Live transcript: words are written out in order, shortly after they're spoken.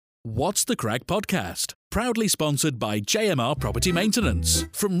What's the Crack podcast? Proudly sponsored by JMR Property Maintenance.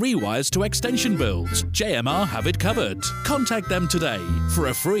 From rewires to extension builds, JMR have it covered. Contact them today for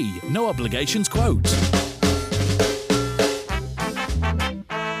a free, no obligations quote.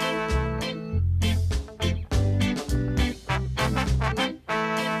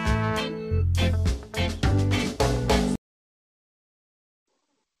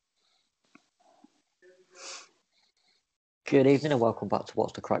 Good evening and welcome back to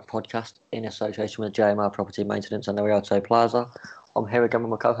What's the Crack podcast in association with JMR Property Maintenance and the Rialto Plaza. I'm here again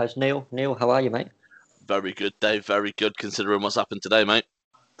with my co-host Neil. Neil, how are you, mate? Very good, Dave. Very good considering what's happened today, mate.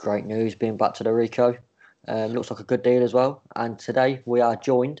 Great news being back to the Rico. Looks like a good deal as well. And today we are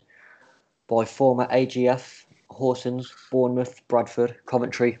joined by former AGF, Horsens, Bournemouth, Bradford,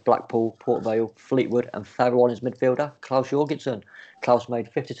 Coventry, Blackpool, Port Vale, Fleetwood and Fair Warners midfielder Claus Jorgensen. Claus made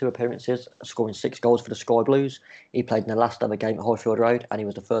 52 appearances, scoring 6 goals for the Sky Blues. He played in the last ever game at Highfield Road and he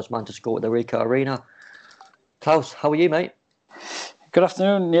was the first man to score at the Rico Arena. Claus, how are you, mate? Good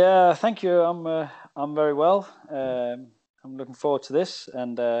afternoon. Yeah, thank you. I'm very well. I'm looking forward to this,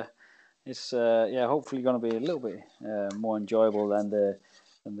 and it's hopefully going to be a little bit more enjoyable than the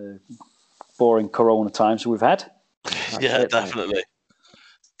boring Corona times we've had. Yeah, definitely.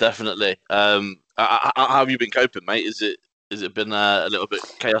 How have you been coping, mate? Has it been a little bit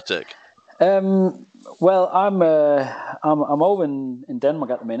chaotic? Well, I'm over in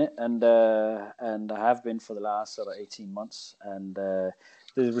Denmark at the minute, and I have been for the last sort of 18 months, and the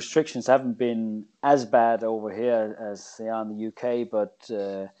restrictions haven't been as bad over here as they are in the UK, but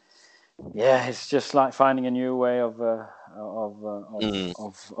it's just like finding a new way of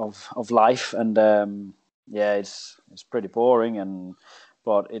life, and it's pretty boring,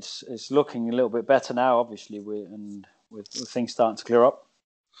 but it's looking a little bit better now, obviously, with things starting to clear up.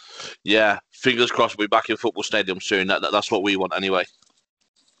 Yeah, fingers crossed we'll be back in football stadium soon. That's what we want anyway.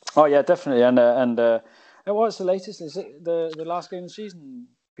 Oh yeah, definitely. And what's the latest? Is it the last game of the season?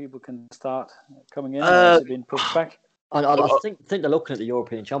 People can start coming in. Or has it been pushed back? I think they're looking at the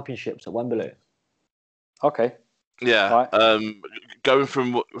European Championships at Wembley. Okay. Yeah. Right. Going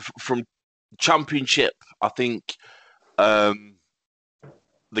from Championship, I think the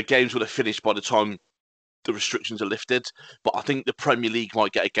games would have finished by the time the restrictions are lifted, but I think the Premier League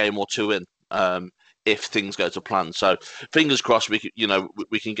might get a game or two in if things go to plan. So fingers crossed, we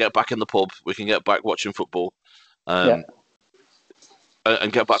can get back in the pub, we can get back watching football, and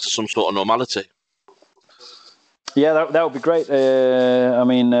get back to some sort of normality. Yeah, that would be great. That's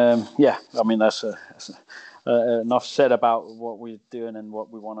enough said about what we're doing and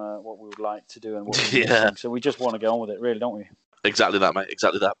what we would like to do and what we're doing. So we just want to get on with it, really, don't we? Exactly that, mate.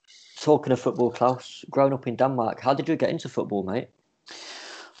 Exactly that. Talking of football, Claus, growing up in Denmark, how did you get into football, mate?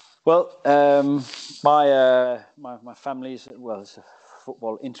 Well, my family's it's a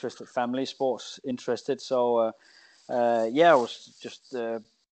football interested family, sports interested. So I was just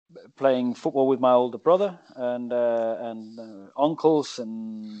playing football with my older brother and uncles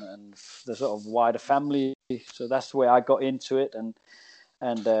and the sort of wider family. So that's the way I got into it, and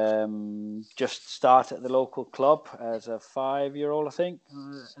just started at the local club as a 5-year-old, I think,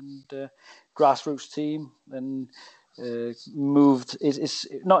 and grassroots team. Then moved. It's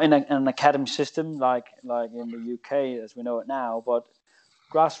not in an academy system like in the UK as we know it now, but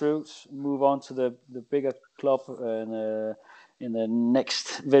grassroots, move on to the bigger club in the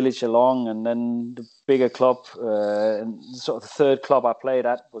next village along, and then the bigger club. And sort of the third club I played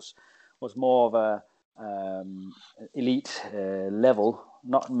at was more of a elite level.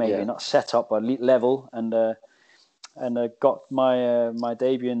 Not set up, but elite level, and I got my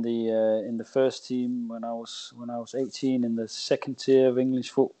debut in the first team when I was 18 in the second tier of Danish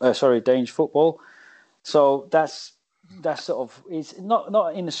football. So that's sort of, it's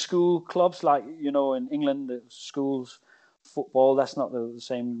not in the school clubs like in England, the schools football. That's not the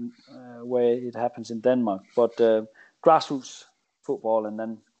same way it happens in Denmark, but grassroots football, and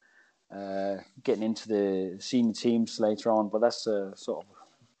then getting into the senior teams later on. But that's a sort of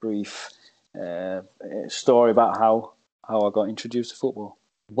brief story about how I got introduced to football.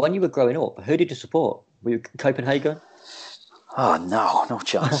 When you were growing up, who did you support? Were you Copenhagen? Oh no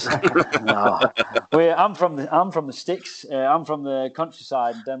chance. No, I'm from the sticks. I'm from the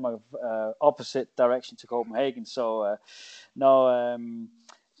countryside in Denmark, opposite direction to Copenhagen. So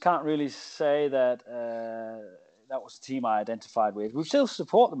can't really say that that was the team I identified with. We still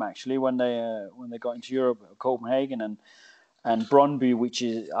support them actually when they got into Europe. Copenhagen and Brøndby, which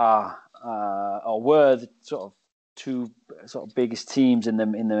were the sort of two sort of biggest teams in the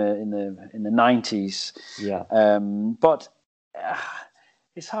 90s. Yeah. But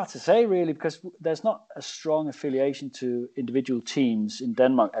it's hard to say really, because there's not a strong affiliation to individual teams in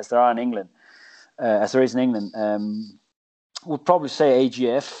Denmark as there are in England, as there is in England. Would probably say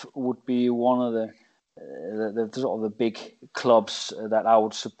AGF would be one of the sort of the big clubs that I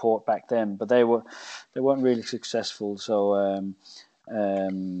would support back then, but they weren't really successful. So,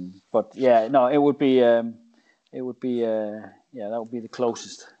 but yeah, no, it would be that would be the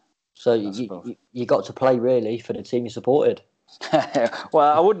closest. So you got to play really for the team you supported.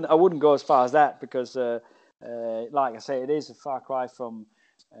 Well, I wouldn't go as far as that, because, like I say, it is a far cry from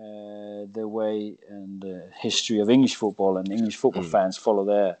the way and history of English football, and English football fans follow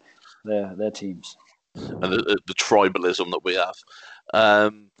their teams. And the tribalism that we have.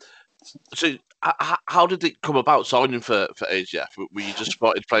 So, how did it come about signing for AGF? Were you just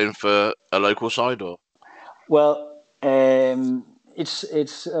started playing for a local side, or? Well,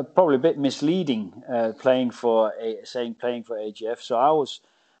 it's probably a bit misleading playing for AGF. So I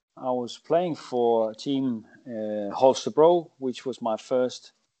was playing for a team, Holstebro, which was my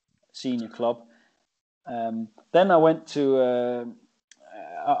first senior club. Then I went to.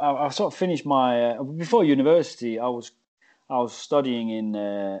 I sort of finished my before university. I was studying in.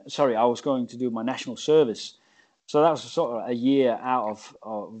 I was going to do my national service. So that was sort of a year out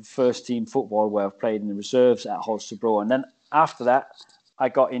of first team football, where I've played in the reserves at Holstebro, and then after that, I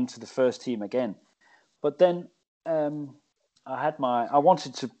got into the first team again. But then I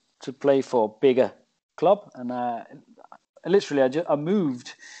wanted to play for a bigger club, and I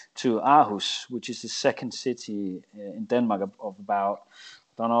moved to Aarhus, which is the second city in Denmark of about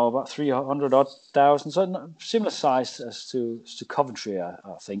 300,000, so similar size as to Coventry,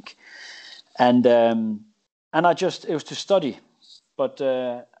 I think. And it was to study, but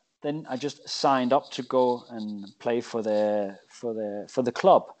then I just signed up to go and play for the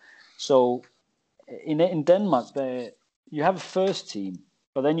club. So in Denmark, you have a first team,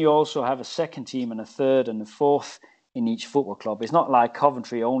 but then you also have a second team and a third and a fourth in each football club. It's not like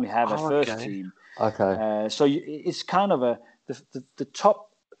Coventry only have a first team. Okay. So it's kind of the top.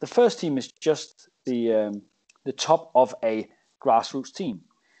 The first team is just the top of a grassroots team.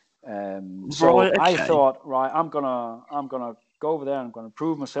 So Right, okay. I thought, I'm gonna go over there. I'm gonna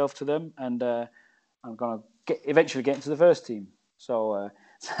prove myself to them, and I'm gonna eventually get into the first team. So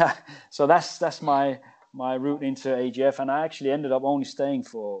so that's my route into AGF, and I actually ended up only staying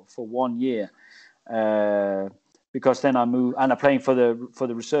for 1 year, because then I moved and I'm playing for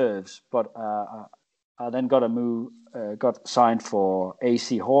the reserves. But I then got signed for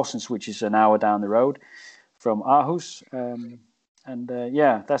AC Horsens, which is an hour down the road from Aarhus.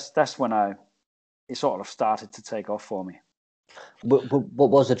 That's when it sort of started to take off for me. What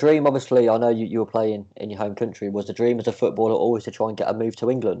was the dream? Obviously, I know you were playing in your home country. Was the dream as a footballer always to try and get a move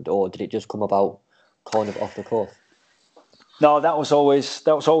to England, or did it just come about kind of off the cuff? No, that was always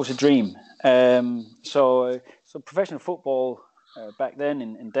a dream. So professional football back then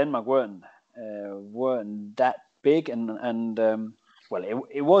in Denmark weren't that big, and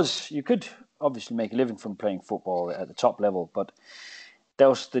it was. You could obviously make a living from playing football at the top level, but there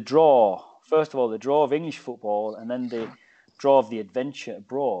was the draw. First of all, the draw of English football, and then the draw of the adventure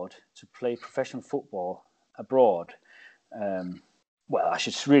abroad to play professional football abroad. I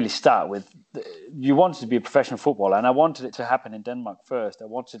should really start with, you wanted to be a professional footballer, and I wanted it to happen in Denmark first. I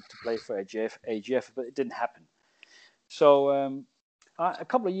wanted to play for AGF, but it didn't happen. So a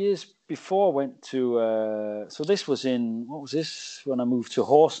couple of years before I went to, so this was what was this when I moved to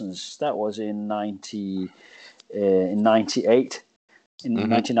Horsens? That was in 98. In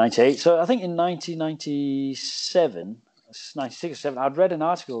 1998. So I think in 1997, 96 or 7, I'd read an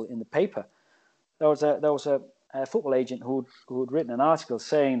article in the paper. There was a football agent who'd written an article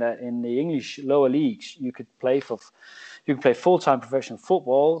saying that in the English lower leagues you could play full-time professional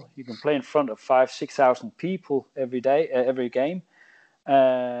football. You can play in front of 5,000-6,000 people every day, every game,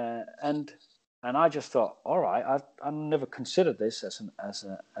 and I just thought, all right, I never considered this as an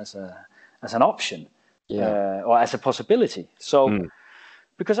option, or as a possibility. So.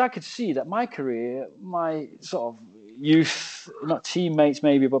 Because I could see that my career, my sort of youth, not teammates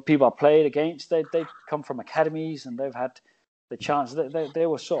maybe, but people I played against, they come from academies and they've had the chance. They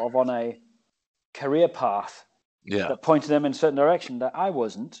were sort of on a career path that pointed them in a certain direction that I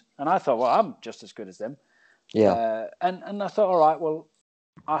wasn't. And I thought, well, I'm just as good as them. Yeah. And I thought, all right, well,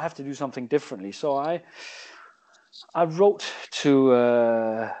 I have to do something differently. So I wrote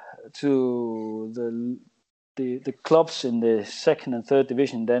to the clubs in the second and third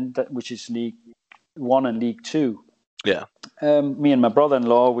division then, which is League 1 and League 2. Yeah. Me and my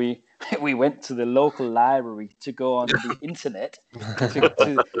brother-in-law, we went to the local library to go on the internet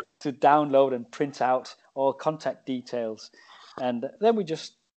to download and print out all contact details. and then we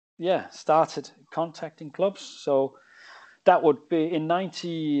just started contacting clubs. So that would be in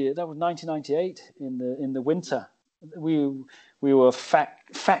 1998 in the winter. We were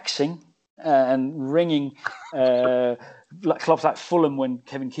faxing and ringing clubs like Fulham when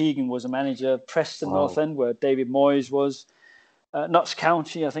Kevin Keegan was a manager, Preston North End where David Moyes was, Notts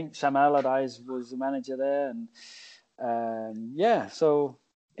County, I think Sam Allardyce was the manager there, and so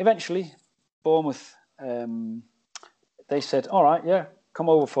eventually Bournemouth, they said, all right, come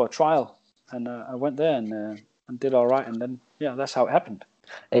over for a trial, and I went there and did all right, and then that's how it happened.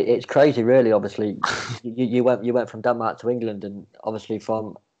 It's crazy, really. Obviously, you went from Denmark to England, and obviously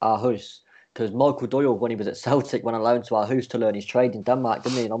from Aarhus, because Michael Doyle, when he was at Celtic, went on loan to Aarhus to learn his trade in Denmark,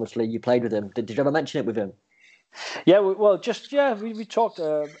 didn't he? And obviously, you played with him. Did you ever mention it with him? Yeah, we talked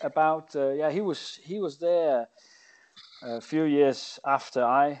about he was there a few years after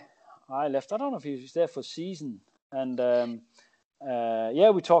I left. I don't know if he was there for a season, and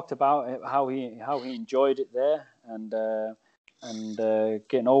we talked about how he enjoyed it there, and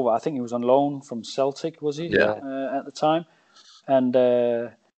getting over. I think he was on loan from Celtic, was he? Yeah. At the time, and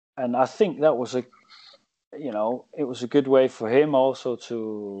I think that was it was a good way for him also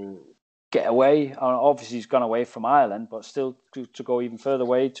to get away. Obviously, he's gone away from Ireland, but still to go even further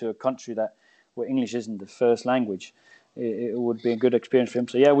away to a country where English isn't the first language. It would be a good experience for him.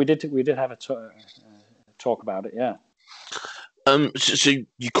 So we did have a talk about it. Yeah. So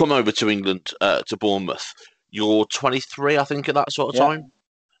you come over to England, to Bournemouth. You're 23, I think, at that sort of time.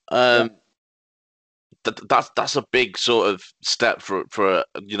 That's a big sort of step for a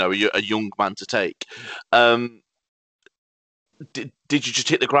young man to take. Did you just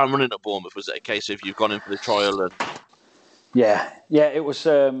hit the ground running at Bournemouth? Was it a case of you've gone in for the trial? And it was.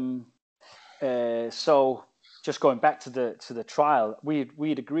 So just going back to the trial,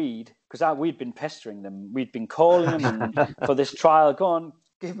 we'd agreed, because we'd been pestering them, we'd been calling them and for this trial. Go on,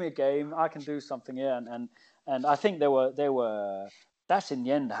 give me a game, I can do something here, and I think they were. That's in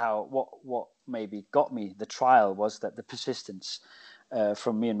the end what maybe got me the trial was that the persistence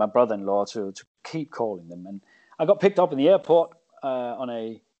from me and my brother-in-law to keep calling them. And I got picked up in the airport on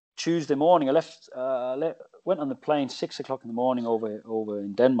a Tuesday morning. I went on the plane 6:00 in the morning over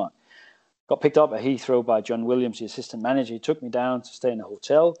in Denmark. Got picked up at Heathrow by John Williams, the assistant manager. He took me down to stay in a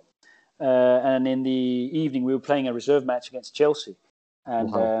hotel, and in the evening we were playing a reserve match against Chelsea,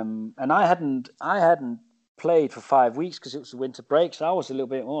 and and I hadn't played for 5 weeks because it was the winter break, so I was a little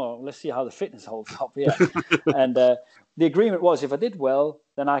bit, let's see how the fitness holds up here. And the agreement was, if I did well,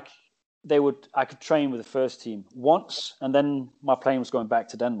 then I could train with the first team once, and then my plane was going back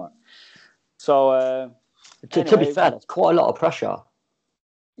to Denmark. So to be fair, that's quite a lot of pressure.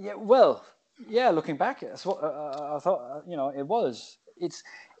 Yeah, well, looking back, that's what I thought. It was. It's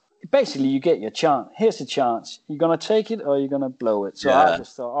basically, you get your chance. Here's the chance. You're gonna take it or you're gonna blow it. So I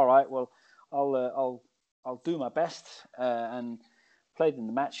just thought, all right, well, I'll do my best, and played in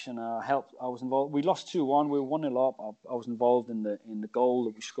the match, and I was involved. We lost 2-1. We were 1-0 up. I was involved in the goal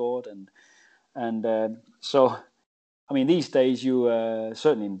that we scored, and so, I mean, these days you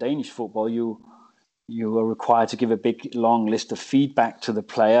certainly in Danish football you are required to give a big long list of feedback to the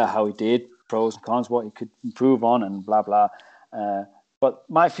player, how he did, pros and cons, what he could improve on, and blah blah. But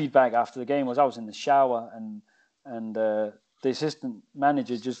my feedback after the game was I was in the shower, and the assistant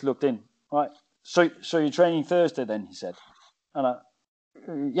manager just looked in. Right, so you're training Thursday then? He said, and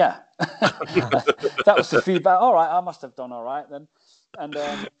yeah, that was the feedback. All right, I must have done all right then, and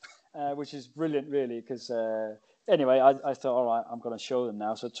which is brilliant, really, because. Anyway, I thought, all right, I'm going to show them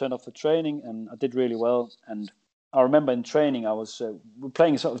now. So I turned up for training, and I did really well. And I remember in training, I was we're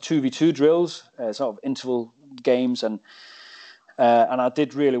playing sort of 2v2 drills, sort of interval games, and I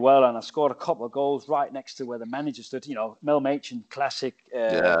did really well. And I scored a couple of goals right next to where the manager stood. Mel Machin, classic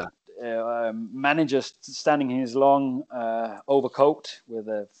manager standing in his long overcoat with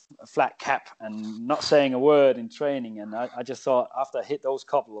a flat cap and not saying a word in training. And I just thought, after I hit those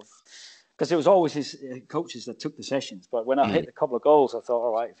couple of... Because it was always his coaches that took the sessions. But when I hit a couple of goals, I thought,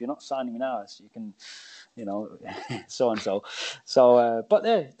 all right, if you're not signing me now, you can, so-and-so. So, but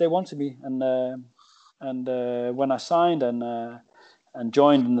they wanted me. And when I signed and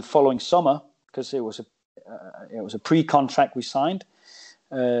joined in the following summer, because it was a pre-contract we signed,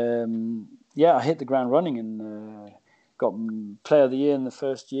 I hit the ground running and got Player of the Year in the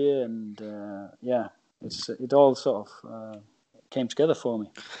first year. And, it all sort of... came together for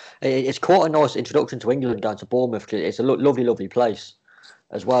me. It's quite a nice introduction to England down to Bournemouth. It's a lovely, lovely place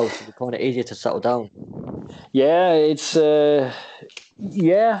as well. So it's kind of easier to settle down. Yeah, it's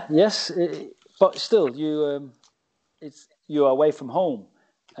yes, but still, you're away from home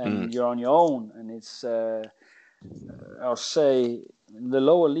and you're on your own, and it's I'll say the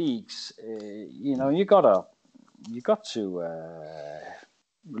lower leagues, you got to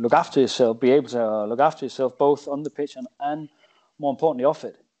look after yourself, be able to look after yourself both on the pitch and more importantly off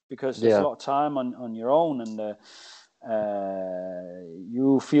it, because there's a lot of time on your own, and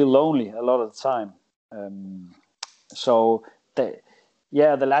you feel lonely a lot of the time. So the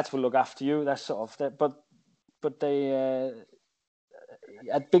lads will look after you. That's sort of that, but they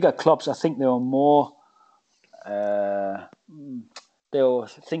at bigger clubs, I think they were more. They were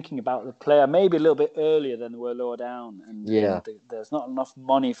thinking about the player maybe a little bit earlier than they were lower down, and there's not enough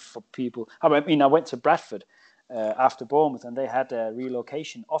money for people. I mean, I went to Bradford after Bournemouth, and they had a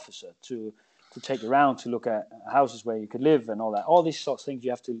relocation officer to take you around to look at houses where you could live and all that. All these sorts of things you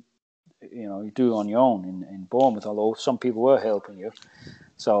have to, you do on your own in Bournemouth. Although some people were helping you,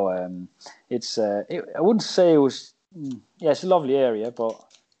 so I wouldn't say it was. It's a lovely area, but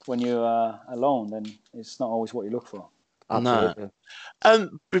when you're alone, then it's not always what you look for. Absolutely. No.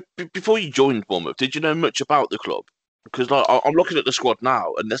 Before you joined Bournemouth, did you know much about the club? Because I'm looking at the squad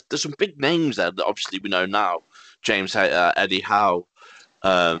now, and there's some big names there that obviously we know now. James Hayter, Eddie Howe,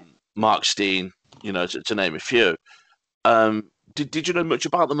 Mark Steen, to name a few. Did you know much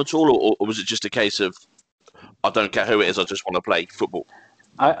about them at all, or was it just a case of, I don't care who it is, I just want to play football?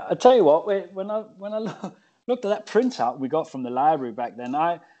 I tell you what, when I looked at that printout we got from the library back then,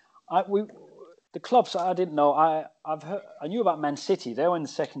 the clubs I didn't know. I knew about Man City. They were in the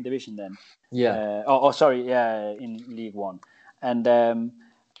second division then. Yeah. In League One, and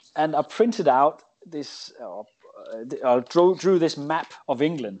I printed out this. I drew this map of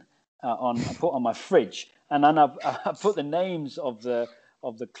England I put on my fridge, and then I put the names of the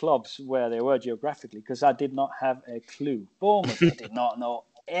clubs where they were geographically, because I did not have a clue. Bournemouth, I did not know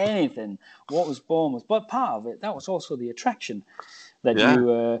anything. What was Bournemouth? But part of it, that was also the attraction. That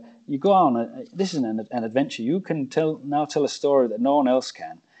you go on. This is an adventure. You can tell a story that no one else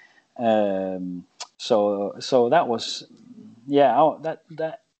can. So that was,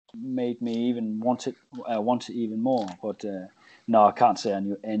 that made me even want it even more. But no, I can't say I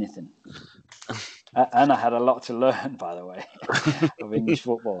knew anything. And I had a lot to learn, by the way, of English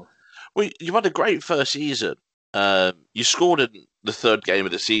football. Well, you had a great first season. You scored in the third game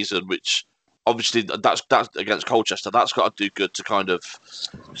of the season, which obviously that's against Colchester. That's got to do good to kind of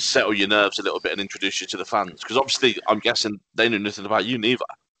settle your nerves a little bit and introduce you to the fans. Because obviously, I'm guessing they knew nothing about you neither.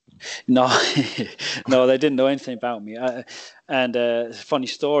 No, no, they didn't know anything about me. And funny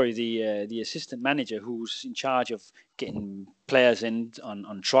story: the assistant manager who's in charge of getting players in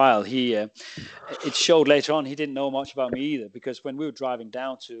on trial, it showed later on he didn't know much about me either, because when we were driving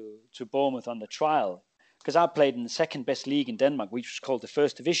down to Bournemouth on the trial, because I played in the second best league in Denmark, which was called the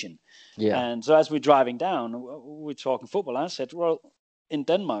First Division. Yeah. And so as we're driving down, we're talking football. I said, well, in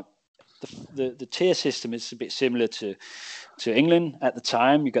Denmark, the tier system is a bit similar to England at the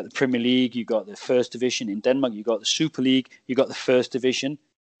time. You got the Premier League, you got the First Division. In Denmark, you got the Super League, you got the First Division.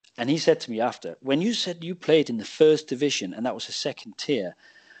 And he said to me after, when you said you played in the First Division and that was a second tier,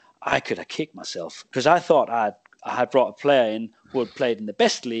 I could have kicked myself, because I thought I had brought a player in who had played in the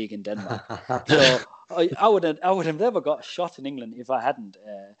best league in Denmark. So I would have never got a shot in England if I hadn't,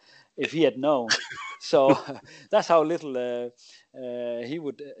 if he had known. So that's how little he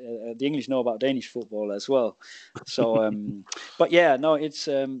would the English know about Danish football as well. So, but yeah, no, it's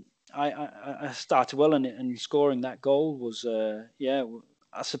I started well, and scoring that goal was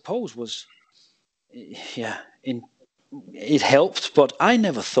I suppose was it helped, but I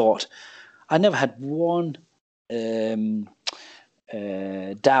never had one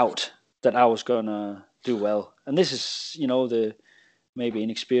doubt that I was gonna do well. And this is, the maybe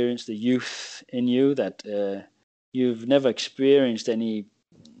inexperience, the youth in you, that you've never experienced any.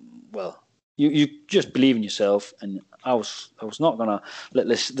 Well, you just believe in yourself, and I was not gonna let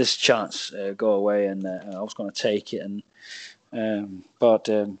this chance go away, and I was gonna take it. And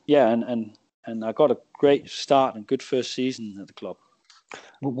I got a great start and good first season at the club.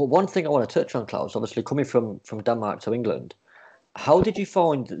 Well, one thing I want to touch on, Claus, obviously coming from Denmark to England, how did you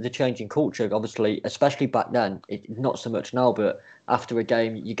find the change in culture? Obviously, especially back then, not so much now, but after a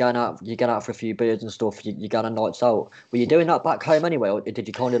game, you get out for a few beers and stuff, you go on nights out. Were you doing that back home anyway, or did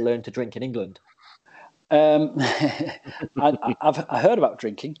you kind of learn to drink in England? I heard about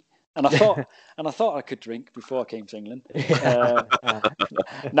drinking, and I thought I could drink before I came to England.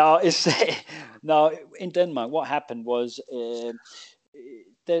 Now in Denmark, what happened was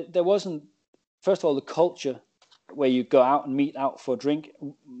there wasn't. First of all, the culture where you go out and meet out for a drink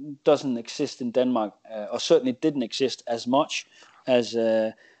doesn't exist in Denmark, or certainly didn't exist as much as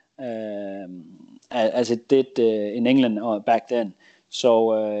it did in England back then.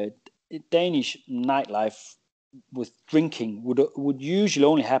 So Danish nightlife with drinking would usually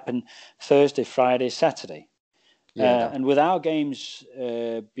only happen Thursday, Friday, Saturday. And with our games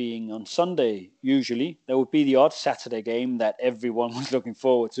being on Sunday, usually there would be the odd Saturday game that everyone was looking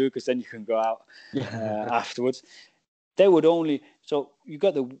forward to, because then you can go out afterwards. They would only, so you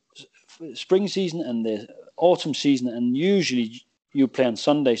got the spring season and the autumn season, and usually you play on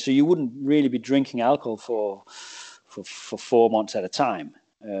Sunday, so you wouldn't really be drinking alcohol for 4 months at a time,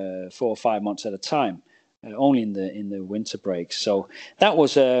 4 or 5 months at a time, only in the winter breaks. So that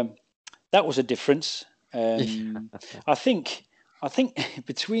was a difference. I think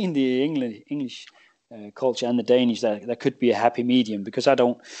between the English culture and the Danish, there could be a happy medium, because I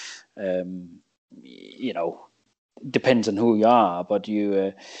don't, depends on who you are, but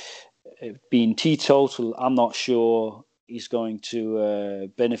you being teetotal, I'm not sure is going to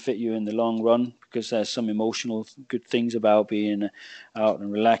benefit you in the long run, because there's some emotional good things about being out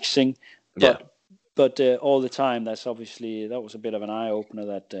and relaxing. But all the time, that was a bit of an eye opener,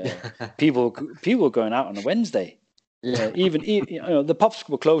 that people were going out on a Wednesday. Even the pubs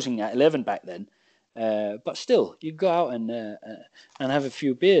were closing at 11 back then, but still, you go out and have a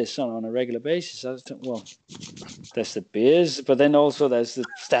few beers on a regular basis. I thought, well, there's the beers, but then also there's the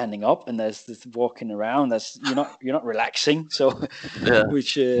standing up and there's the walking around. That's you're not relaxing. So,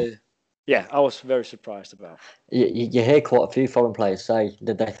 which I was very surprised about. You hear quite a few foreign players say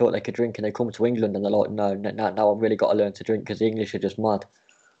that they thought they could drink and they come to England and they're like, no, now I've really got to learn to drink because the English are just mad.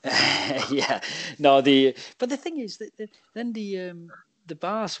 But the thing is that then the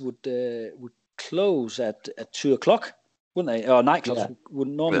bars would close at 2:00, wouldn't they? Or nightclubs would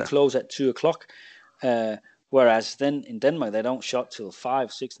normally close at 2:00. Whereas then in Denmark they don't shut till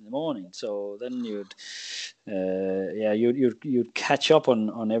 5, 6 in the morning. So then you'd catch up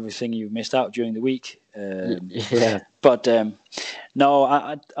on everything you've missed out during the week. But no,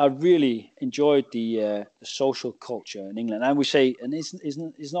 I really enjoyed the social culture in England. And we say, and it's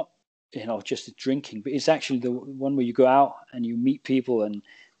not just the drinking, but it's actually the one where you go out and you meet people, and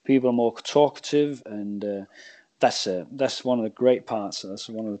people are more talkative, and that's one of the great parts. That's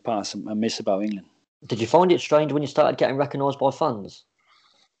one of the parts I miss about England. Did you find it strange when you started getting recognised by fans?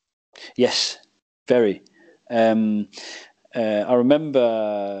 Yes, very. I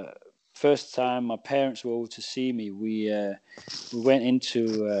remember first time my parents were over to see me. We went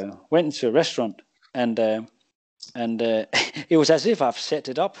into a restaurant, and it was as if I've set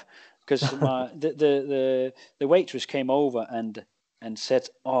it up, because the waitress came over and said,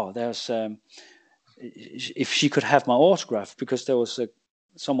 "Oh, there's if she could have my autograph," because there was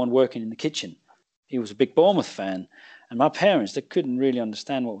someone working in the kitchen. He was a big Bournemouth fan, and my parents, they couldn't really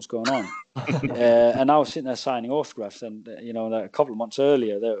understand what was going on. And I was sitting there signing autographs, and a couple of months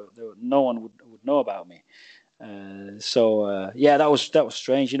earlier, no one would know about me. That was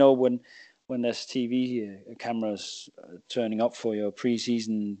strange. When there's TV cameras turning up for your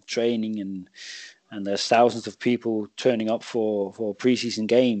pre-season training, and there's thousands of people turning up for pre-season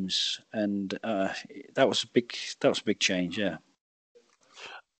games, and that was a big change. Yeah.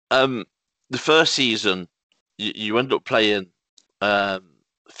 The first season, you end up playing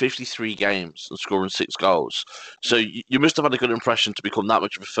 53 games and scoring 6 goals. So you must have had a good impression to become that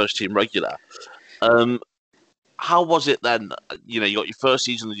much of a first-team regular. How was it then? You got your first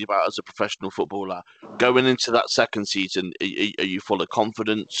season that you're about as a professional footballer. Going into that second season, are you full of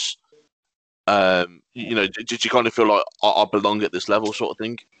confidence? Did you kind of feel like I belong at this level, sort of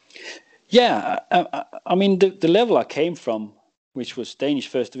thing? Yeah, I mean the level I came from, which was Danish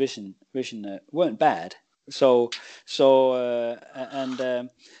first division, weren't bad. So I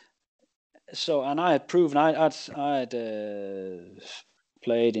had proven I had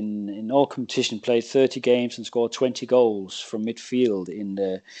played in all competition, played 30 games and scored 20 goals from midfield in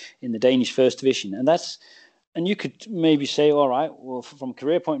the Danish first division, and you could maybe say, all right, well, from a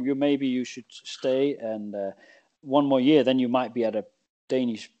career point of view, maybe you should stay and one more year, then you might be at a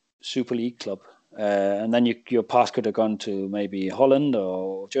Danish Super League club. And then your path could have gone to maybe Holland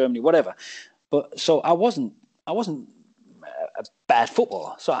or Germany, whatever. But so I wasn't a bad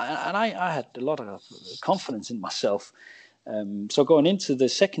footballer. So I had a lot of confidence in myself. So going into the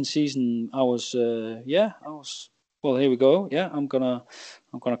second season, I was well, here we go. Yeah, I'm gonna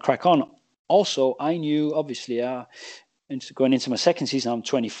crack on. Also, I knew obviously going into my second season, I'm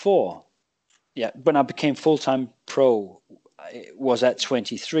 24. Yeah, when I became full-time pro, it was at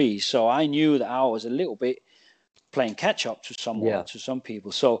 23, so I knew that I was a little bit playing catch up to some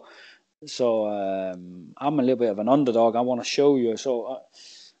people. So I'm a little bit of an underdog. I want to show you. So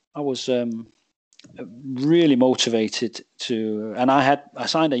I was really motivated and I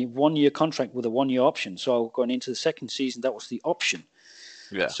signed a 1-year contract with a 1-year option. So going into the second season, that was the option.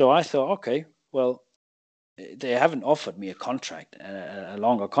 Yeah. So I thought, okay, well, they haven't offered me a contract, a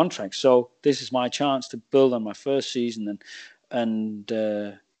longer contract. So this is my chance to build on my first season, and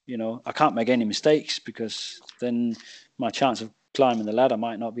I can't make any mistakes, because then my chance of climbing the ladder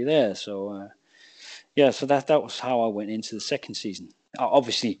might not be there. So so that was how I went into the second season.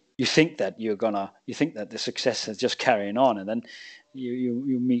 Obviously, you think that the success is just carrying on, and then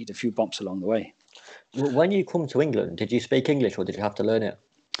you meet a few bumps along the way. When you come to England, did you speak English or did you have to learn it?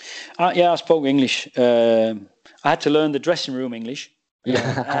 I spoke English. I had to learn the dressing room English. I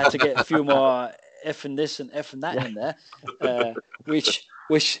had to get a few more F and this and F and that in there, which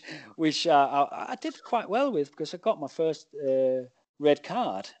I did quite well with, because I got my first red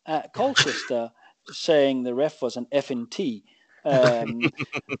card at Colchester, saying the ref was an F and T.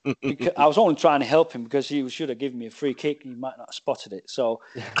 Because I was only trying to help him, because he should have given me a free kick. He might not have spotted it. So,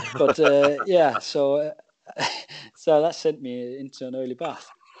 but so that sent me into an early bath.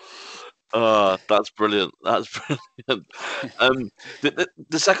 That's brilliant. That's brilliant.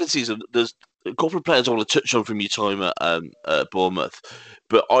 The second season, there's a couple of players I want to touch on from your time at Bournemouth,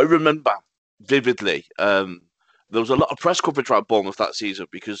 but I remember vividly there was a lot of press coverage around Bournemouth that season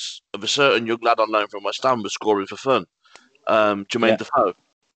because of a certain young lad on loan from West Ham was scoring for fun, Jermaine Defoe.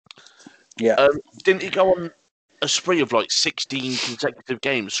 Yeah. Didn't he go on a spree of like 16 consecutive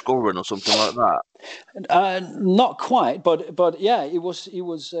games scoring or something like that? Not quite, but yeah, it was.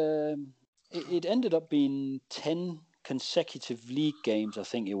 It ended up being 10 consecutive league games, I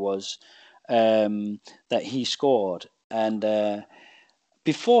think it was, that he scored. And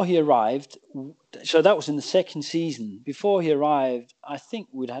before he arrived, so that was in the second season. Before he arrived, I think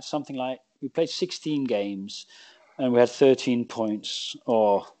we played 16 games, and we had 13 points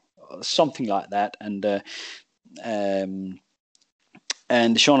or something like that. And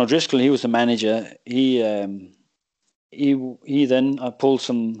Sean O'Driscoll, he was the manager. He then pulled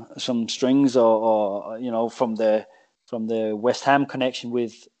some strings, or from the West Ham connection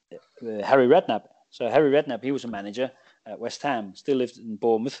with Harry Redknapp. So Harry Redknapp, he was a manager at West Ham, still lived in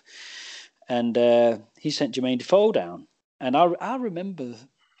Bournemouth, and he sent Jermaine Defoe down. And I remember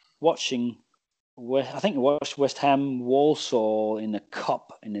watching. I think it was West Ham Walsall in a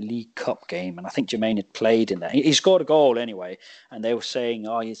League Cup game, and I think Jermaine had played in that. He scored a goal anyway, and they were saying,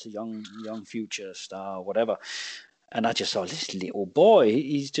 "Oh, he's a young future star, whatever." And I just saw this little boy.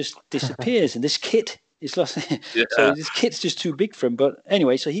 He just disappears, and this kid is lost. So this kid's just too big for him. But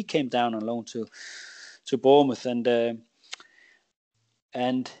anyway, so he came down on loan to Bournemouth,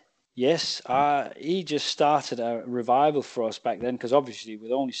 and yes, he just started a revival for us back then, because obviously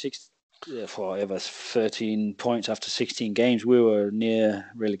with only 13 points after 16 games, we were near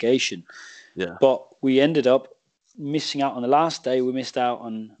relegation. Yeah. But we ended up missing out on the last day. We missed out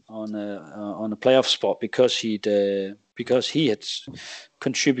on a playoff spot because he had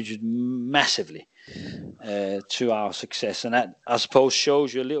contributed massively to our success, and that, I suppose,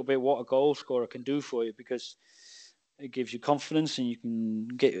 shows you a little bit what a goal scorer can do for you, because it gives you confidence, and you can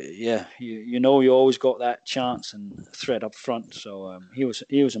get you always got that chance and threat up front. So he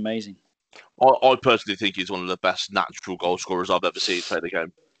was amazing. I personally think he's one of the best natural goal scorers I've ever seen play the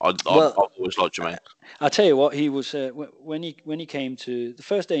game. I've always liked Jermaine. I'll tell you what, he was when he came to the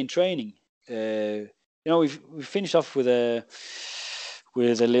first day in training. We finished off with a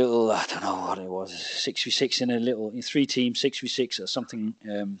little, I don't know what it was, 6v6 in in 3 teams, 6v6 or something,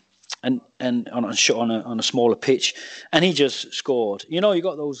 and on a smaller pitch, and he just scored. You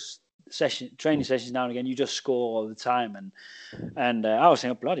got those training sessions now and again, you just score all the time, and I was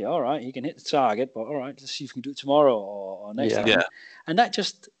saying, bloody, all right, he can hit the target, but all right, let's see if we can do it tomorrow or next time. Yeah. And that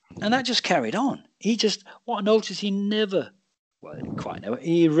just carried on. What I noticed, he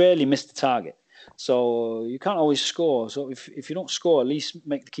rarely missed the target. So you can't always score. So if you don't score, at least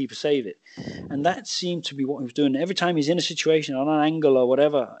make the keeper save it. And that seemed to be what he was doing. Every time he's in a situation, on an angle or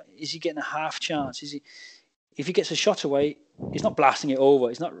whatever, is he getting a half chance? If he gets a shot away, he's not blasting it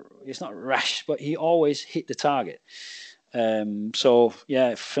over. It's not rash, but he always hit the target. So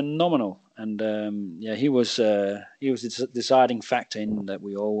yeah, phenomenal. And he was the deciding factor in that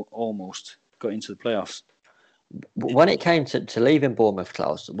we all almost got into the playoffs. When it came to leaving Bournemouth,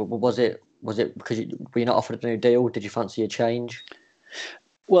 Claus, was it because were you not offered a new deal? Did you fancy a change?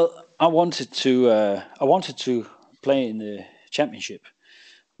 Well, I wanted to play in the Championship,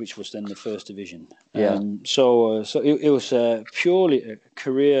 which was then the First Division. Yeah. So it was purely a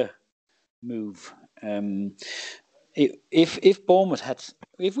career move. If Bournemouth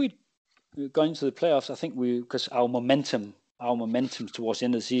if we'd gone to the playoffs, I think because our momentum towards the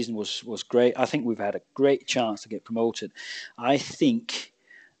end of the season was great. I think we've had a great chance to get promoted. I think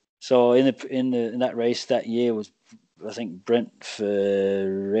so. In that race that year was, I think,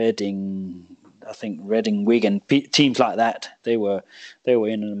 Brentford, Reading, I think Reading, Wigan, teams like that, they were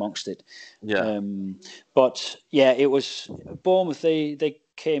in and amongst it. Yeah. But yeah, it was Bournemouth. They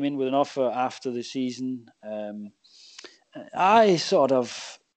came in with an offer after the season. I sort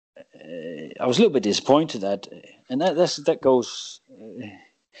of, I was a little bit disappointed and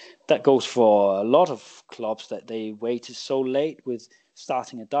that goes for a lot of clubs, that they waited so late with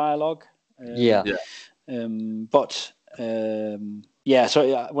starting a dialogue. So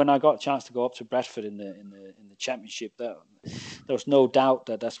when I got a chance to go up to Bradford in the Championship, there was no doubt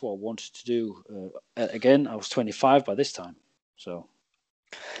that that's what I wanted to do. Again, I was 25 by this time, so.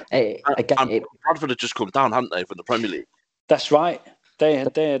 Bradford had just come down, hadn't they, from the Premier League? That's right. They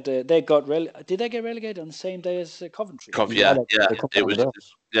got Did they get relegated on the same day as Coventry? Yeah. It was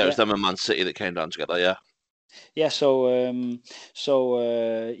them and Man City that came down together. Yeah. Yeah. So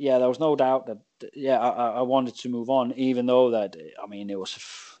there was no doubt that I wanted to move on, even though that, I mean, it was,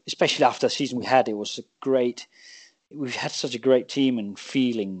 especially after the season we had, it was we had such a great team and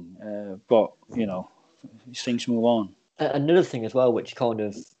feeling, but these things move on. Another thing as well, which kind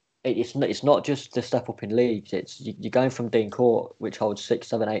of, it's not just the step up in leagues. It's you're going from Dean Court, which holds 6,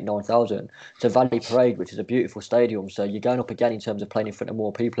 7, 8, 9,000, to Valley Parade, which is a beautiful stadium. So you're going up again in terms of playing in front of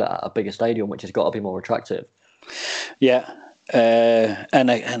more people at a bigger stadium, which has got to be more attractive. Yeah, and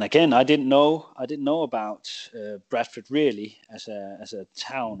again, I didn't know about Bradford really as a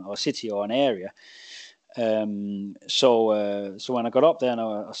town or a city or an area. So when I got up there and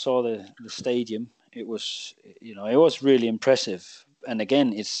I saw the stadium, it was really impressive. And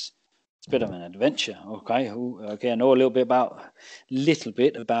again, it's a bit of an adventure. Okay, I know a little bit about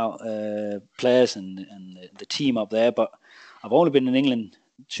players and the team up there, but I've only been in England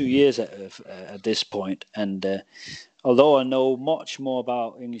 2 years at this point, and although I know much more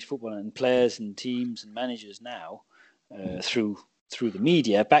about English football and players and teams and managers now through the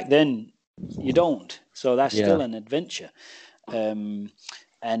media, back then you don't. So that's still an adventure. And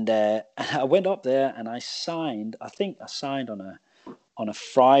I went up there and I signed. I think I signed on a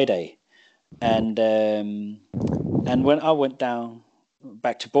Friday, and when I went down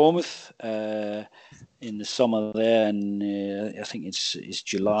back to Bournemouth in the summer there, and I think it's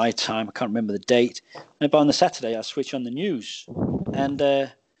July time. I can't remember the date. But on the Saturday, I switch on the news, and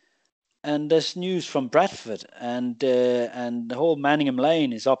there's news from Bradford, and the whole Manningham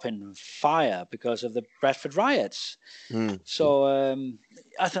Lane is up in fire because of the Bradford riots. So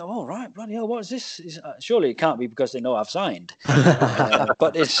I thought, oh right, bloody hell, what is this? Surely it can't be because they know I've signed.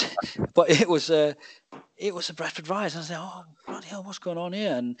 But it was a Bradford riot. And I said, oh bloody hell, what's going on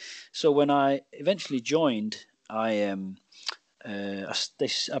here? And so when I eventually joined, I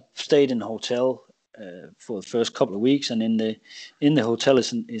stayed in a hotel for the first couple of weeks, and in the hotel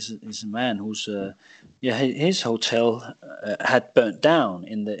is a man who's his hotel had burnt down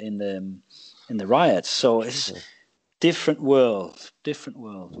in the riots. So it's different world.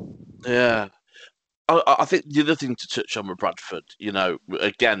 Yeah. I think the other thing to touch on with Bradford,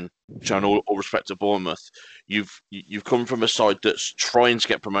 again, showing all respect to Bournemouth, you've come from a side that's trying to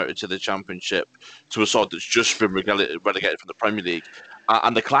get promoted to the Championship to a side that's just been relegated from the Premier League,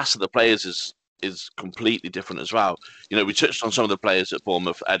 and the class of the players is completely different as well. We touched on some of the players at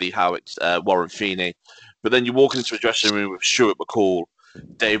Bournemouth: Eddie Howitt, Warren Feeney, but then you walk into a dressing room with Stuart McCall,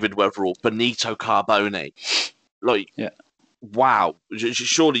 David Weatherall, Benito Carbone, wow!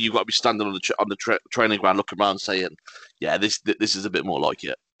 Surely you've got to be standing on the training ground, looking around, saying, "Yeah, this is a bit more like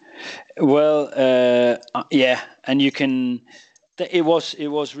it." Well, and you can. It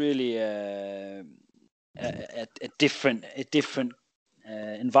was really a different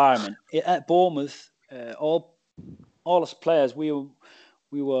environment at Bournemouth. All us players, we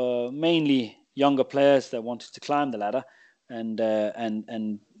were mainly younger players that wanted to climb the ladder,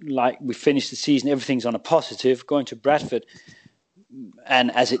 and like we finished the season, everything's on a positive. Going to Bradford,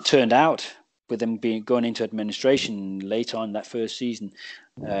 and as it turned out, with them going into administration late on that first season,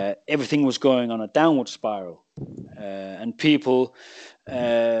 everything was going on a downward spiral, and people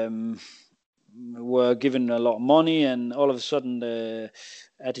were given a lot of money, and all of a sudden the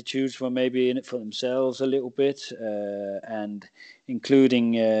attitudes were maybe in it for themselves a little bit, and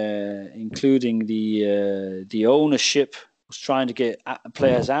including the ownership was trying to get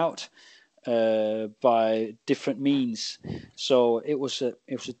players out by different means. So it was a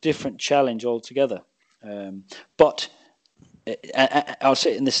different challenge altogether. But I'll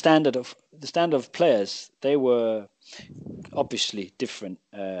say in the standard of players, they were obviously different.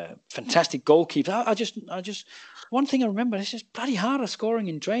 Fantastic goalkeepers. I just one thing I remember, it's just bloody hard at scoring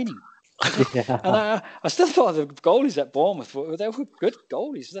in training. And I still thought the goalies at Bournemouth they were good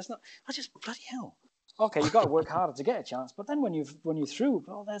goalies. Bloody hell. okay, you've got to work harder to get a chance. But then when you're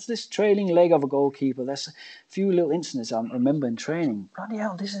through, there's this trailing leg of a goalkeeper. There's a few little incidents I remember in training. Bloody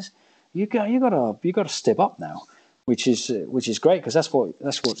hell, this is you got to step up now, which is great because that's what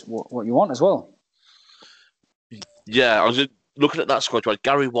you want as well. Yeah, I was just looking at that squad. Right,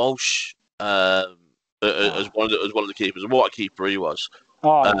 Gary Walsh as one of the keepers, and what a keeper he was.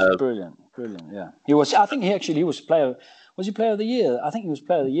 Oh, he was brilliant. Yeah, he was. I think he was player. Was he player of the year? I think he was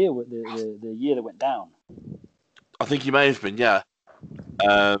player of the year with the year that went down. I think he may have been, yeah.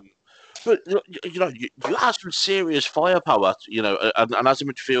 But you have some serious firepower, and as a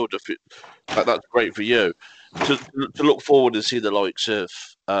midfielder, that's great for you to look forward and see the likes of,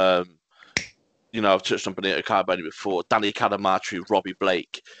 I've touched on Benito Carboni before, Danny Cadamartri, Robbie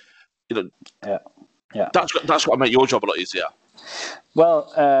Blake. Yeah. That's what made your job a lot easier.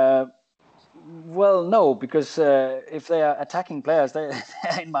 Well, no, because if they are attacking players, they're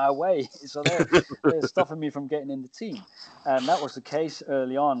in my way, so they're stopping me from getting in the team, and that was the case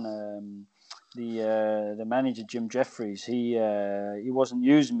early on. The manager Jim Jeffries, he wasn't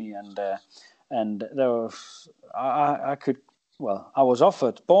using me, and there was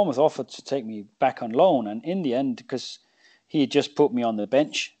Bournemouth offered to take me back on loan, and in the end, because he had just put me on the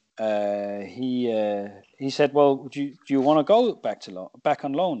bench, he said, "Well, do you want to go back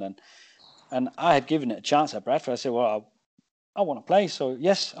on loan then?" And I had given it a chance at Bradford. I said, "Well, I want to play, so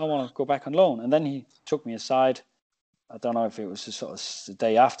yes, I want to go back on loan." And then he took me aside. I don't know if it was the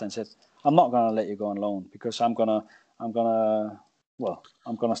day after, and said, "I'm not going to let you go on loan because I'm gonna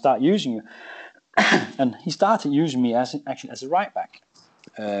start using you." And he started using me as a right back.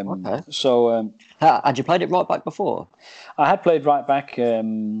 Okay. So had you played it right back before? I had played right back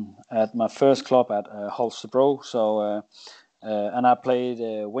at my first club at Holstebro. So. And I played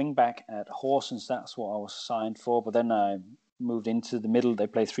wing back at Horsens. That's what I was signed for. But then I moved into the middle. They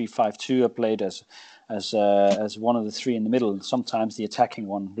play 3-5-2. I played as one of the three in the middle. Sometimes the attacking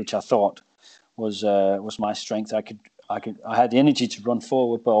one, which I thought was my strength. I had the energy to run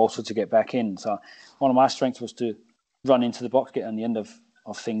forward, but also to get back in. So one of my strengths was to run into the box, get on the end of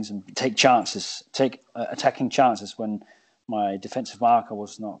things, and take chances, attacking chances when my defensive marker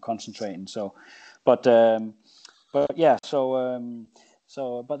was not concentrating. So, but yeah,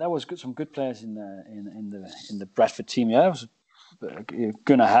 but there was some good players in the Bradford team. Yeah, there was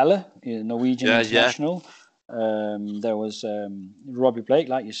Gunnar Halle, Norwegian international. Yeah. There was Robbie Blake,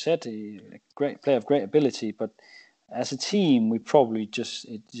 like you said, a great player of great ability. But as a team, we probably just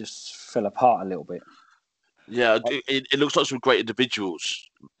fell apart a little bit. Yeah, it looks like some great individuals,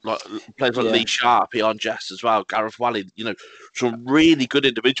 like players like Lee Sharp, Ian Jess as well, Gareth Wally. Some really good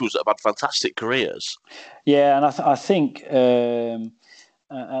individuals that have had fantastic careers. Yeah, and I think that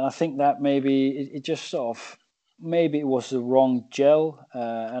maybe it just sort of maybe it was the wrong gel,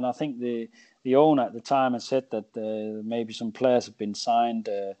 and I think the owner at the time had said that maybe some players have been signed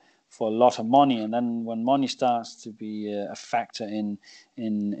for a lot of money, and then when money starts to be a factor in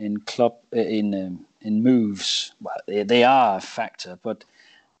club in moves, well, they are a factor, but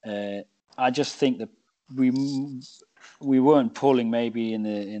I just think that we weren't pulling maybe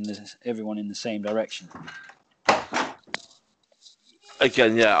everyone in the same direction.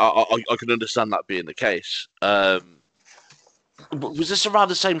 Again, yeah, I can understand that being the case. But was this around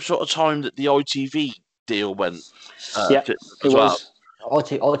the same sort of time that the ITV deal went? Yeah, it was.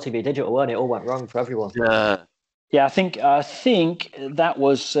 ITV Digital, weren't it? All went wrong for everyone. Yeah. Yeah, I think that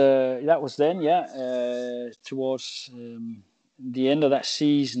was then. Yeah, towards the end of that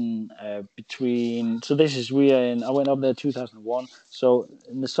season. I went up there 2001. So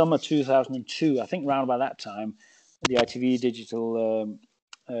in the summer 2002, I think around about that time, the ITV Digital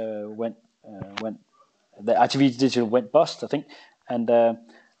went. The ITV Digital went bust, I think, and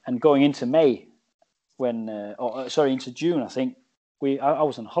going into May, into June, I think I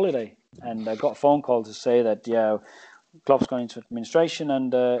was on holiday and I got a phone call to say that club's gone into administration,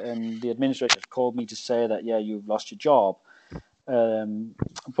 and the administrator called me to say that you've lost your job,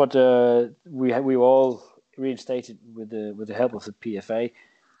 but we were all reinstated with the help of the PFA.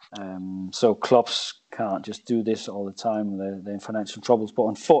 So clubs can't just do this all the time. They're in financial troubles, but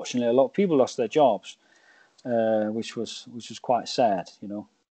unfortunately, a lot of people lost their jobs, which was quite sad,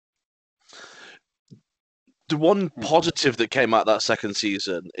 The one positive that came out that second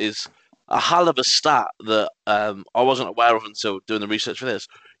season is a hell of a stat that I wasn't aware of until doing the research for this.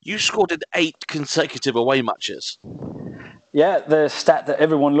 You scored in 8 consecutive away matches. Yeah, the stat that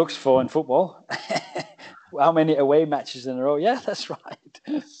everyone looks for in football. How many away matches in a row? Yeah, that's right.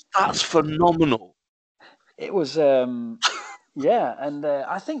 That's phenomenal. It was, and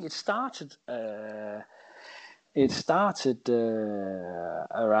I think it started.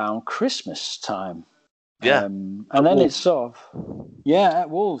 Around Christmas time. Yeah. And then it's sort of at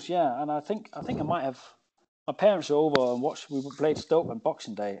Wolves, and I think I might have. My parents were over and watched. We played Stoke on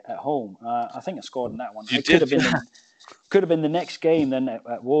Boxing Day at home. I think I scored in that one. It could have been the next game. Then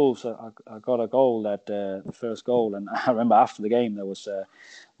at Wolves, I got a goal the first goal, and I remember after the game there was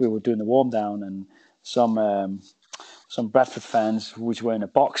we were doing the warm down, and some Bradford fans which were in a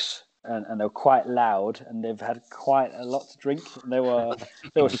box. And they were quite loud, and they've had quite a lot to drink. And they were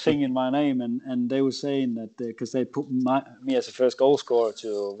singing my name, and they were saying that because they put me as the first goal scorer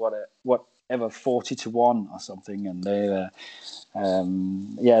to whatever 40-1 or something, and they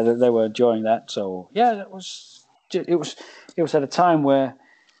were enjoying that. So it was at a time where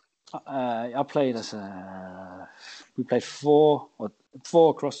I played we played four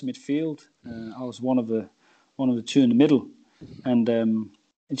across the midfield. I was one of the two in the middle, and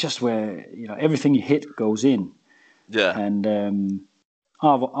it's just where everything you hit goes in. Yeah. And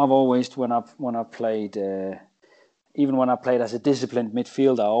I've always when I've played, even when I played as a disciplined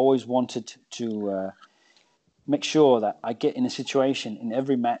midfielder, I always wanted to make sure that I get in a situation in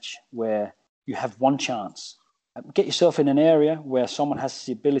every match where you have one chance. Get yourself in an area where someone has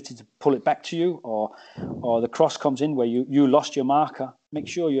the ability to pull it back to you, or the cross comes in where you lost your marker. Make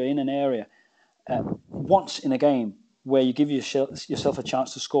sure you're in an area once in a game where you give yourself a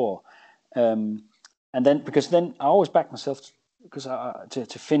chance to score, and then because then I always back myself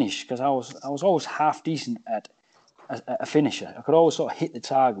to finish, because I was always half decent at a finisher. I could always sort of hit the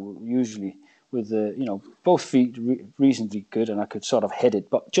target usually with both feet reasonably good, and I could sort of head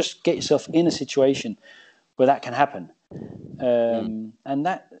it. But just get yourself in a situation where that can happen, and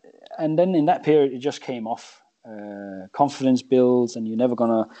then in that period it just came off. Confidence builds, and you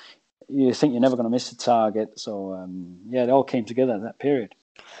think you're never gonna miss the target. So it all came together at that period.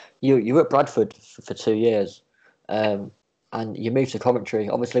 You were at Bradford for 2 years, and you moved to Coventry.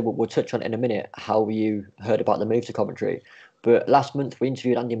 Obviously, we'll touch on it in a minute how you heard about the move to Coventry. But last month we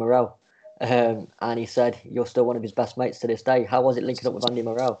interviewed Andy Morrell, and he said you're still one of his best mates to this day. How was it linking up with Andy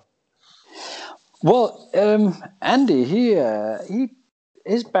Morrell? Well, Andy,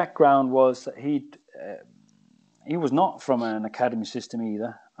 his background was that he was not from an academy system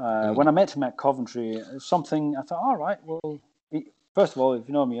either. When I met him at Coventry, something I thought, all right, well, first of all, if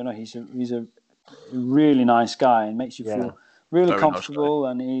you know him, he's a really nice guy and makes you feel really very comfortable.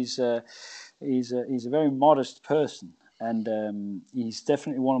 Nice, and he's a very modest person, and he's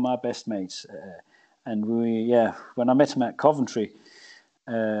definitely one of my best mates. And when I met him at Coventry,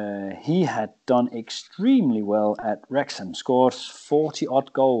 he had done extremely well at Wrexham, scored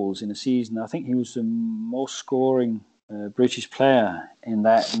 40-odd goals in a season. I think he was the most scoring British player in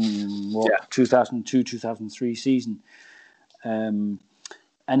that 2002-2003 season. And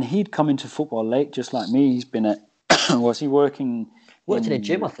he'd come into football late, just like me. He's been was he working? Worked in a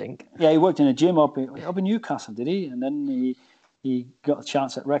gym, I think. Yeah, he worked in a gym up in Newcastle, did he? And then he got a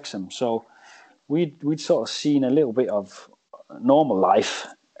chance at Wrexham. So we'd sort of seen a little bit of normal life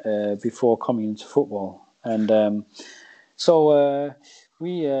before coming into football, and so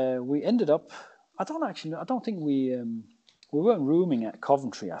we ended up. I don't think we weren't rooming at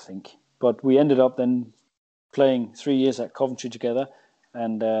Coventry, I think, but we ended up then playing 3 years at Coventry together,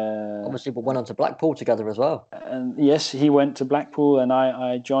 and obviously we went on to Blackpool together as well. And yes, he went to Blackpool, and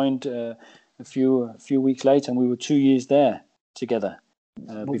I joined a few weeks later, and we were 2 years there together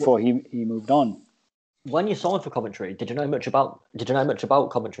before he moved on. When you signed for Coventry, did you know much about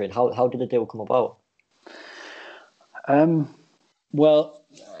Coventry, and how did the deal come about? Well,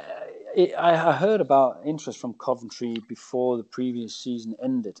 I heard about interest from Coventry before the previous season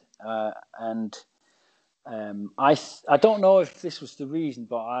ended, and I don't know if this was the reason,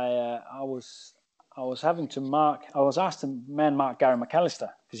 but I was having to mark. I was asked to mark Gary McAllister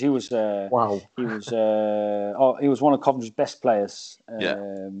because he was he was one of Coventry's best players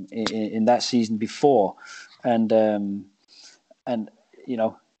in that season before, and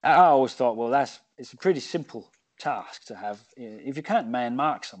I always thought, well, it's a pretty simple task to have. If you can't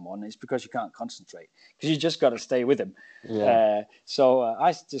mark someone, it's because you can't concentrate, because you just got to stay with him. So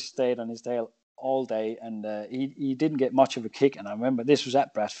I just stayed on his tail all day, and he didn't get much of a kick. And I remember this was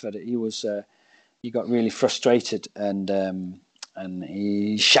at Bradford. He got really frustrated, and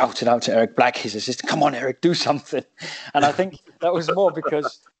he shouted out to Eric Black, his assistant, "Come on, Eric, do something!" And I think that was more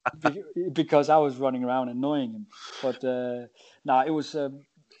because I was running around annoying him. But it was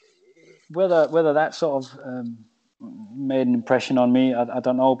whether that sort of made an impression on me, I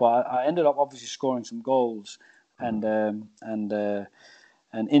don't know. But I ended up obviously scoring some goals, and in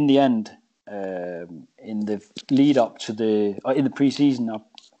the end, in the lead up to in the pre-season, I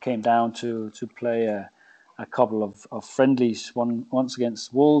came down to play a couple of friendlies, once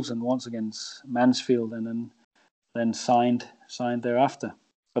against Wolves and once against Mansfield, and then signed thereafter.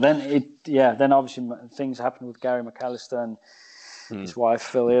 But then obviously things happened with Gary McAllister, and his wife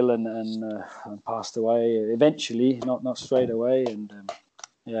fell ill and passed away eventually, not straight away, and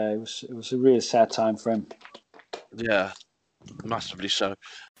it was a really sad time for him. Yeah, massively so.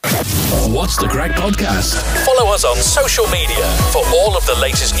 What's the Crack podcast? Follow us on social media for all of the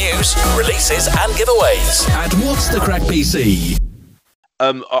latest news, releases, and giveaways at What's the Crack PC.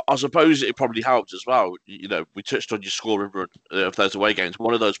 I suppose it probably helped as well. You know, we touched on your scoring of those away games.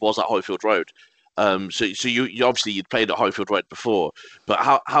 One of those was at Highfield Road. So you obviously you'd played at Highfield Road before, but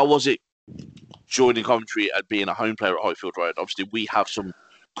how was it joining Coventry and being a home player at Highfield Road? Obviously, we have some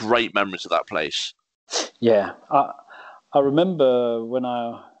great memories of that place. Yeah, I remember when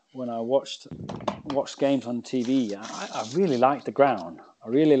I watched games on TV. I really liked the ground. I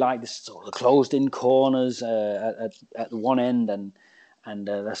really liked the closed-in corners at the one end, and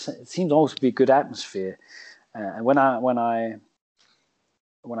it seemed always to be a good atmosphere. And when I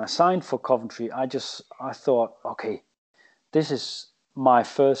signed for Coventry, I thought, okay, this is my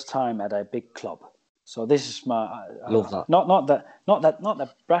first time at a big club. So this is my love that. Not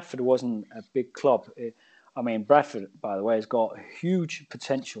that Bradford wasn't a big club. Bradford, by the way, has got huge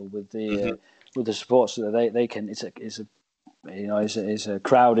potential with the support, so that they can. It's a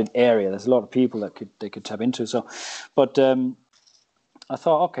crowded area. There's a lot of people that they could tap into. So, but I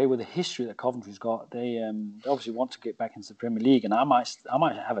thought, okay, with the history that Coventry's got, they obviously want to get back into the Premier League, and I might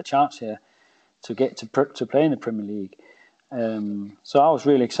have a chance here to get to play in the Premier League. So I was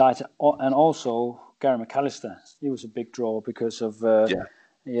really excited, and also Gary McAllister, he was a big draw because of that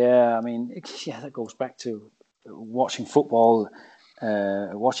goes back to watching football,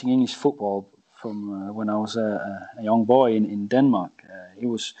 watching English football from when I was a young boy in Denmark. He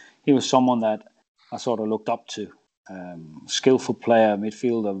was someone that I sort of looked up to. Skillful player,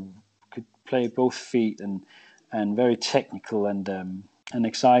 midfielder, could play both feet, and very technical and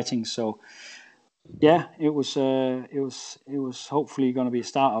exciting. So yeah, it was hopefully going to be a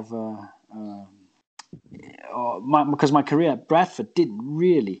start of because my career at Bradford didn't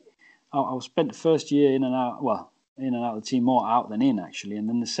really. I spent the first year in and out of the team, more out than in actually, and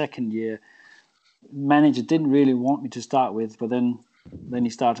then the second year, manager didn't really want me to start with, but then he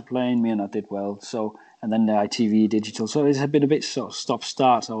started playing me and I did well. So, and then the ITV digital. So it's been a bit sort of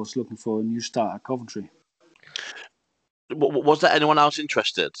stop-start. I was looking for a new start at Coventry. Was there anyone else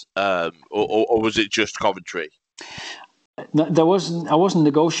interested, or was it just Coventry? There wasn't. I wasn't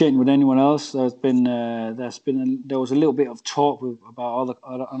negotiating with anyone else. There was a little bit of talk about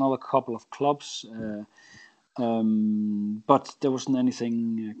another couple of clubs, but there wasn't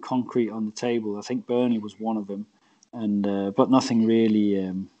anything concrete on the table. I think Burnley was one of them, and but nothing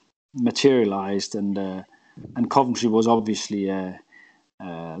really materialised. And Coventry was obviously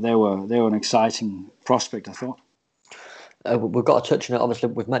they were an exciting prospect, I thought. We've got to touch on it. Obviously,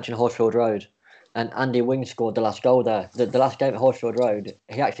 we've mentioned Highfield Road, and Andy Wing scored the last goal there. The last game at Highfield Road,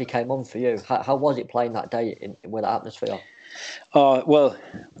 he actually came on for you. How was it playing that day with the atmosphere? Well,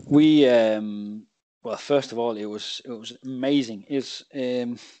 we first of all, it was amazing. It's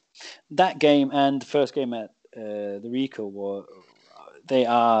that game and the first game at the Rico they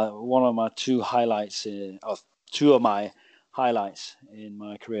are one of my two highlights two of my highlights in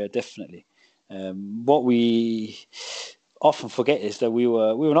my career, definitely. What we often forget is that we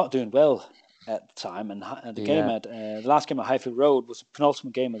were not doing well at the time, and the game at the last game at Highfield Road was the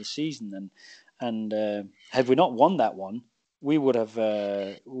penultimate game of the season, and had we not won that one, we would have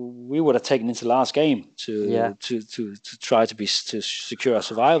taken into the last game to try to secure our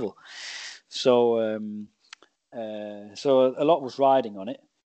survival. So so a lot was riding on it,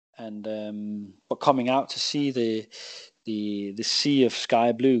 and but coming out to see the sea of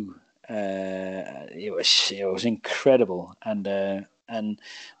sky blue. It was incredible, and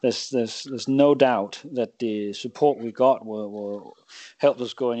there's no doubt that the support we got will helped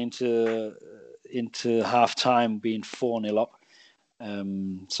us going into half time being 4-0 up.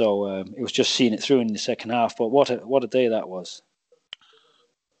 So it was just seeing it through in the second half. But what a day that was!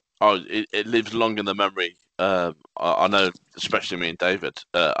 Oh, it lives long in the memory. I know, especially me and David,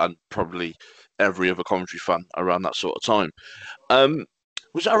 and probably every other Coventry fan around that sort of time.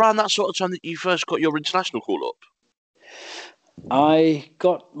 Was it around that sort of time that you first got your international call up? I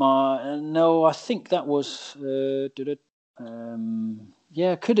got my I think that was could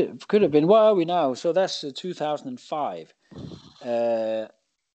have been. Where are we now? So that's 2005.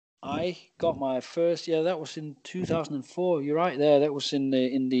 I got my first. Yeah, that was in 2004. You're right there. That was in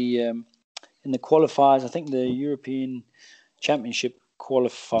the qualifiers. I think the European Championship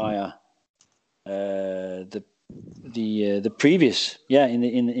qualifier. the previous,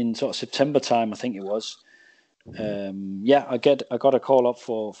 in sort of September time, I think it was. I got a call up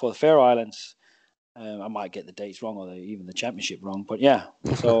for the Faroe Islands. I might get the dates wrong or even the championship wrong, but yeah.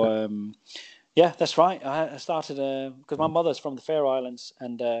 So that's right. I started because my mother's from the Faroe Islands,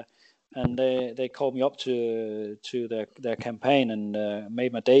 and they called me up to their campaign and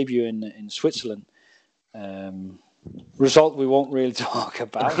made my debut in Switzerland. Result we won't really talk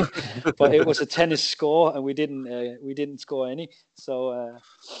about, but it was a tennis score, and we didn't score any. So,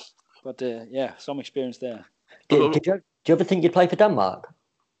 some experience there. Do you ever think you'd play for Denmark?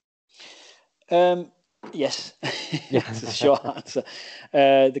 Yes, Yeah. that's a short answer.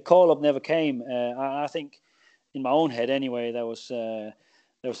 The call up never came. I think, in my own head anyway, there was a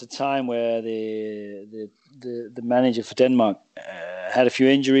time where the manager for Denmark had a few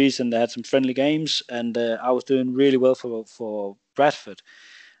injuries, and they had some friendly games, and I was doing really well for Bradford,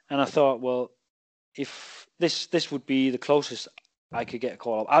 and I thought, well, if this would be the closest I could get a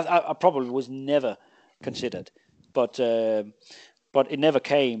call up. I probably was never considered, but it never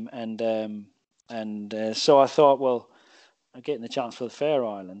came, and so I thought, well, I'm getting the chance for the Faroe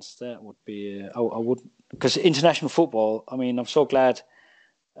Islands. That would be I would, because international football. I mean, I'm so glad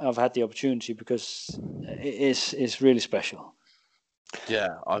I've had the opportunity, because it's really special. Yeah,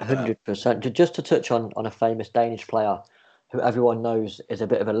 100%. Just to touch on a famous Danish player who everyone knows is a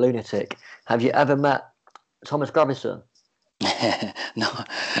bit of a lunatic. Have you ever met Thomas Gravison?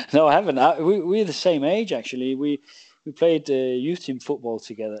 No, I haven't. We're the same age, actually. We played youth team football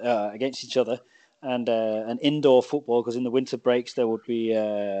together against each other, and an indoor football, because in the winter breaks there would be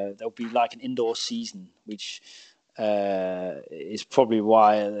like an indoor season, which is probably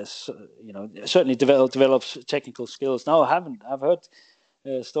why certainly develops technical skills. No, I haven't. I've heard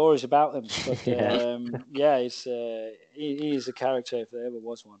stories about him, but he is a character if there ever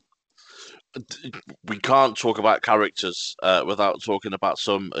was one. we can't talk about characters without talking about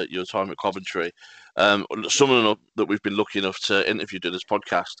some at your time at Coventry. Someone that we've been lucky enough to interview in this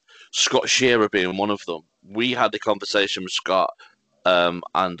podcast, Scott Shearer being one of them. We had a conversation with Scott, and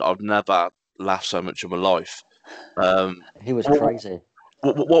I've never laughed so much in my life. He was crazy.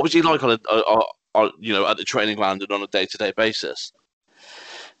 What was he like on at the training ground and on a day-to-day basis?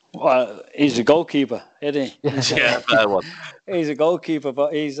 Well, he's a goalkeeper, isn't he? Yeah, fair one. He's a goalkeeper,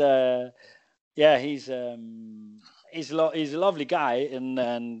 but he's a lovely guy,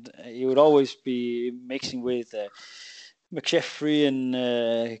 and he would always be mixing with McJeffrey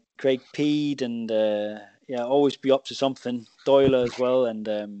and Craig Peed, and always be up to something. Doyle as well, and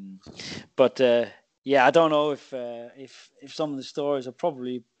I don't know if some of the stories are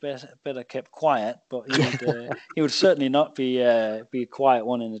probably better kept quiet, but he would certainly not be a quiet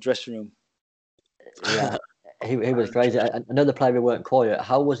one in the dressing room. Yeah, he was crazy. Another player who weren't quiet.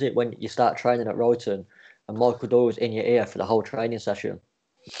 How was it when you start training at Royton and Michael Doyle was in your ear for the whole training session?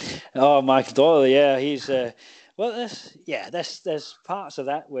 Oh, Michael Doyle, yeah, he's there's parts of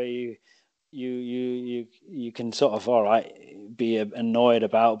that where you can sort of be annoyed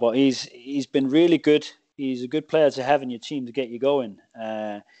about, but he's been really good. He's a good player to have in your team to get you going,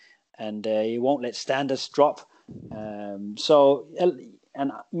 and he won't let standards drop. And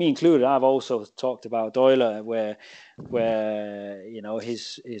me included, I've also talked about Doyle, where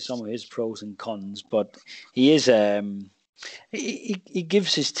his some of his pros and cons, but he is he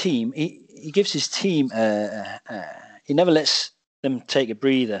gives his team he never lets them take a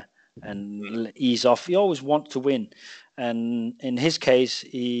breather and ease off. He always wants to win, and in his case,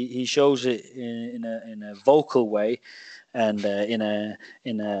 he shows it in a vocal way, and in a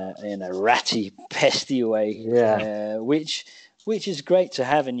ratty, pesty way, which is great to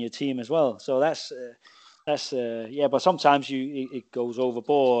have in your team as well. So that's but sometimes it goes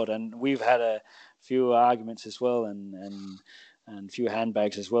overboard, and we've had a few arguments as well, and a few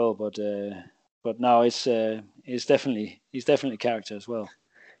handbags as well. But no, he's definitely a character as well.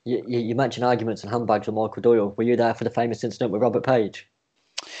 You mentioned arguments and handbags with Michael Doyle. Were you there for the famous incident with Robert Page?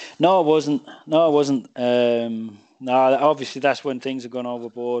 No, I wasn't. No, obviously that's when things have gone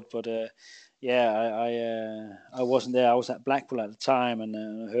overboard. But I wasn't there. I was at Blackpool at the time, and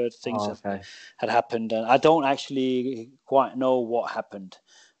I heard things had happened. And I don't actually quite know what happened,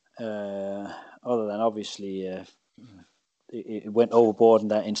 other than obviously it went overboard in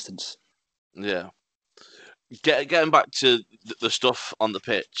that instance. Yeah. Getting back to the stuff on the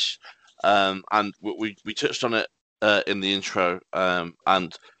pitch, and we touched on it in the intro, and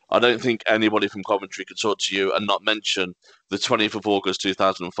I don't think anybody from Coventry could talk to you and not mention the 20th of August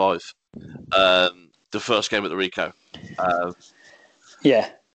 2005, the first game at the Rico.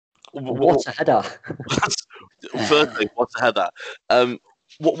 What's a header? Firstly, what's a header?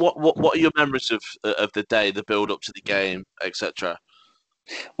 What are your memories of the day, the build up to the game, etc.?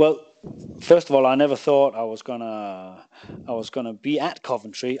 Well, first of all, I never thought I was gonna be at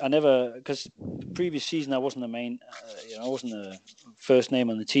Coventry. I never, because the previous season I wasn't the main, I wasn't the first name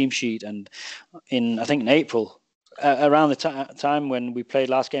on the team sheet. And I think in April, around the time when we played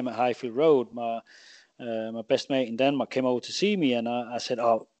last game at Highfield Road, my best mate in Denmark came over to see me, and I said,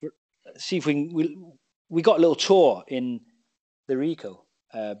 "Oh, see if we got a little tour in the Rico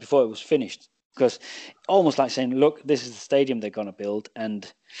before it was finished." Because almost like saying, "Look, this is the stadium they're going to build,"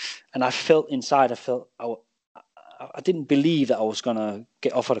 and I felt inside, I didn't believe that I was going to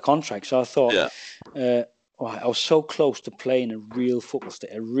get offered a contract. So I thought, I was so close to playing a real football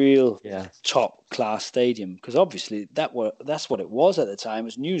stadium, a real top class stadium. Because obviously that's what it was at the time.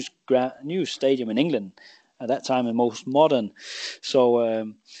 It was new stadium in England at that time, and most modern. So,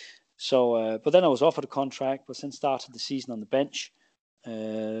 but then I was offered a contract, but then started the season on the bench.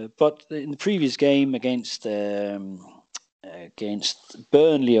 But in the previous game against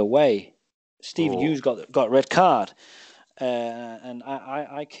Burnley away, Stephen Hughes got a red card, and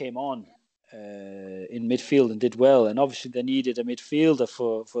I came on in midfield and did well. And obviously they needed a midfielder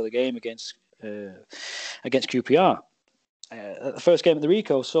for the game against QPR, the first game at the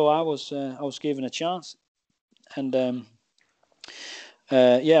Rico. So I was given a chance, and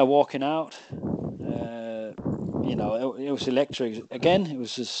walking out. It was electric again. It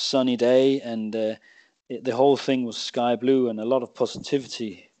was a sunny day, and the whole thing was sky blue and a lot of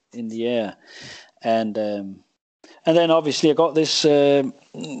positivity in the air. And then obviously I got this.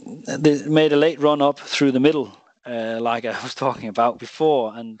 Made a late run up through the middle, like I was talking about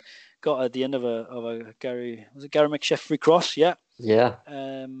before, and got at the end of a Gary McSheffrey cross, yeah.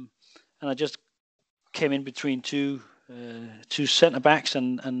 And I just came in between two centre backs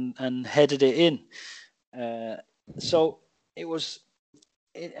and headed it in. So it was,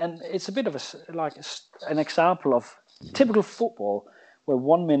 and it's a bit of an example of typical football, where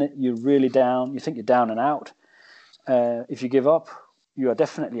 1 minute you're really down, you think you're down and out. If you give up, you are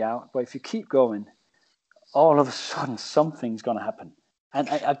definitely out. But if you keep going, all of a sudden something's going to happen, and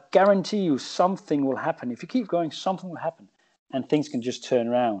I guarantee you something will happen. If you keep going, something will happen, and things can just turn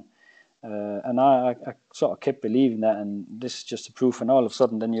around. And I sort of kept believing that, and this is just a proof. And all of a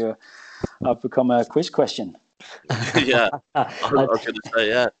sudden, then I've become a quiz question. Yeah, I was going to say,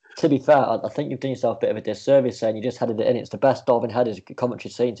 yeah. To be fair, I think you've done yourself a bit of a disservice saying you just headed it in. It's the best diving headers Coventry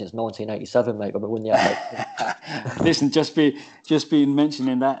seen since 1987, mate. But we won the FA. Listen, just being mentioned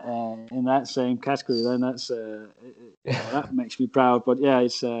in that same category, then that makes me proud. But yeah,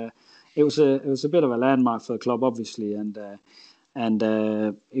 it was a bit of a landmark for the club, obviously, and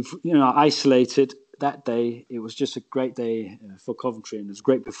if isolated that day, it was just a great day for Coventry, and it was a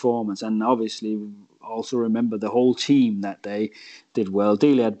great performance. And obviously, also remember the whole team that day did well.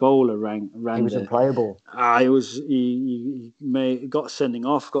 Dele Adbola ran. He was unplayable. He got sending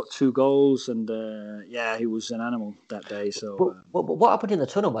off, got 2 goals, and he was an animal that day. So, but what happened in the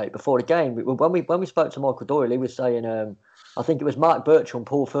tunnel, mate? Before the game, when we spoke to Michael Doyle, he was saying, I think it was Mark Birchall,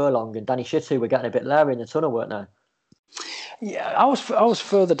 Paul Furlong, and Danny Shittu were getting a bit leery in the tunnel, weren't they? Yeah, I was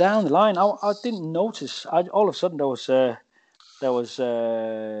further down the line. I didn't notice. All of a sudden there was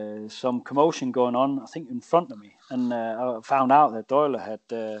some commotion going on, I think, in front of me, and I found out that Doyle had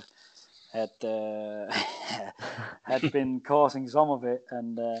been causing some of it,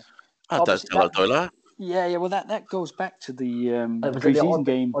 and does tell Doyle. Yeah. Well, that goes back to the pre-season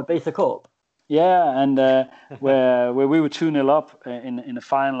game, Ibiza Cup. Yeah, and where we were 2-0 up in the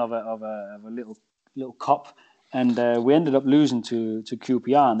final of a little cup. And we ended up losing to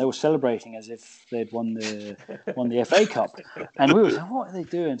QPR, and they were celebrating as if they'd won the FA Cup. And we were saying, "What are they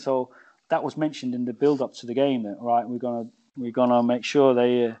doing?" So that was mentioned in the build-up to the game. That right, we're gonna make sure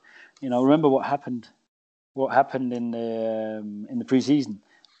they, remember what happened in the pre-season,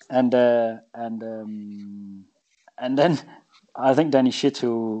 and then I think Danny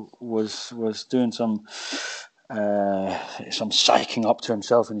Shittu was doing some psyching up to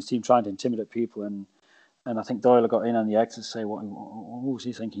himself and his team, trying to intimidate people, and I think Doyle got in on the act to say what was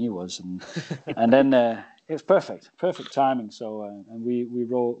he thinking he was, and then it was perfect timing. So and we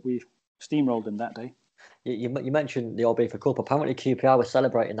steamrolled him that day. You mentioned the Ibiza Cup. Apparently QPR was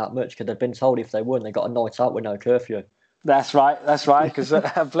celebrating that much because they'd been told if they won, they got a night out with no curfew. That's right. Because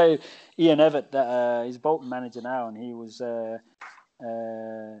I played Ian Evett. He's a Bolton manager now, and he was.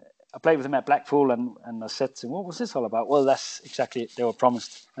 I played with him at Blackpool, and I said to him, "What was this all about?" Well, that's exactly it. They were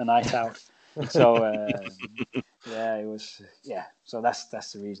promised a night out. So it was. Yeah. So that's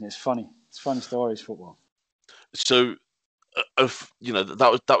the reason. It's funny. It's funny stories, football. So,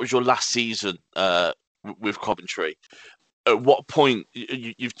 that was your last season with Coventry. at what point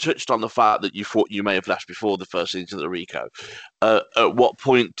you've touched on the fact that you thought you may have left before the first season of the Rico. At what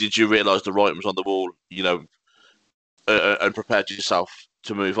point did you realise the writing was on the wall? And prepared yourself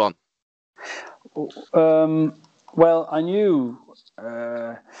to move on? Well, I knew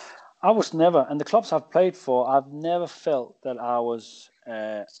I was never, and the clubs I've played for, I've never felt that I was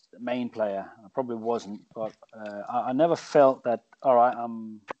the main player. I probably wasn't, but I never felt that. All right,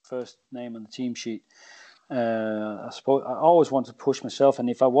 I'm first name on the team sheet. I suppose I always wanted to push myself, and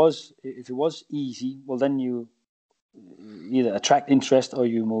if it was easy, well, then you either attract interest or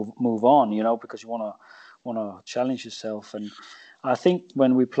you move on. Because you want to challenge yourself. And I think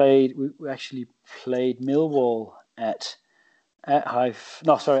when we actually played Millwall at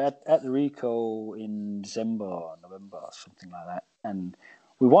the Rico in December or November or something like that, and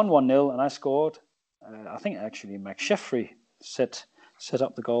we won 1-0, and I scored. I think actually McSheffrey set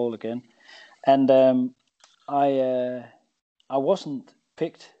up the goal again, and I wasn't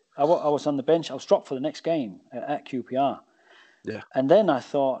picked. I was on the bench. I was dropped for the next game at QPR. Yeah. And then I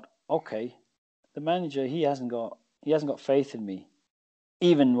thought, okay, the manager he hasn't got faith in me,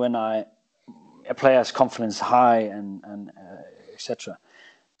 even when a player's confidence high and etc.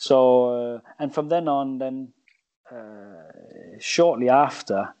 So and from then on, shortly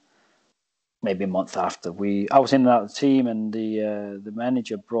after, maybe a month after, I was in and out of the team, and the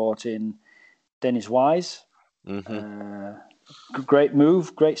manager brought in Dennis Wise. Mm-hmm. Great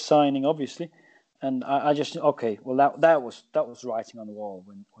move, great signing, obviously. And I just that was writing on the wall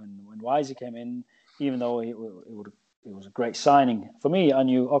when Wisey came in. Even though it was a great signing for me, I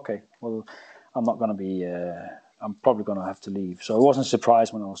knew I'm not going to be. I'm probably going to have to leave. So I wasn't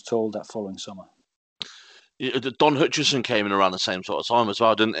surprised when I was told that following summer. Don Hutchison came in around the same sort of time as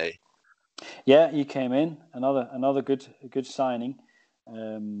well, didn't he? Yeah, he came in, another good signing.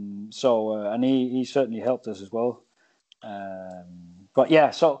 And he certainly helped us as well. But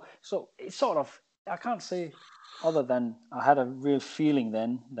yeah, so it's sort of, I can't say other than I had a real feeling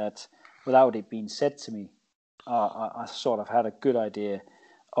then that without it being said to me, I sort of had a good idea.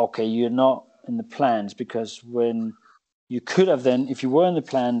 Okay, you're not in the plans, because when you could have then, if you were in the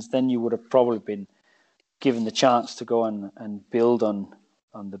plans, then you would have probably been given the chance to go and build on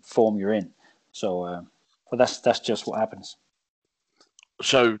the form you're in. So, but that's just what happens.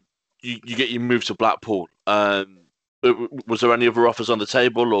 So you get your move to Blackpool. Was there any other offers on the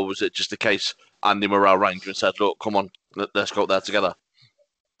table, or was it just a case Andy Morrell rang you and said, "Look, come on, let's go up there together"?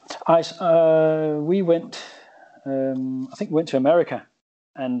 We went. I think we went to America,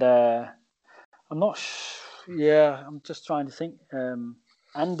 and I'm not. I'm just trying to think.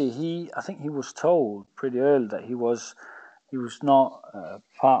 Andy, I think he was told pretty early that he was not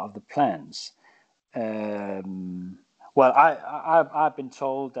part of the plans. Well, I've been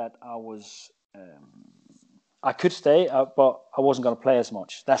told that I was. I could stay, but I wasn't going to play as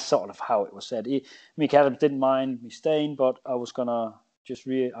much. That's sort of how it was said. Mick Adams didn't mind me staying, but I was gonna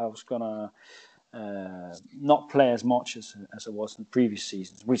not play as much as I was in the previous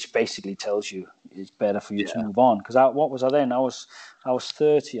seasons, which basically tells you it's better for you to move on. Because what was I then? I was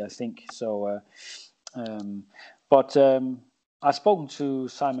 30, I think. So, but I'd spoken to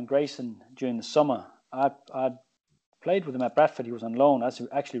Simon Grayson during the summer. I'd played with him at Bradford. He was on loan. I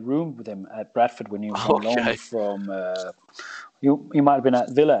actually roomed with him at Bradford when he was on loan from. He might have been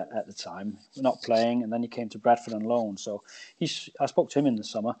at Villa at the time, not playing, and then he came to Bradford on loan. So I spoke to him in the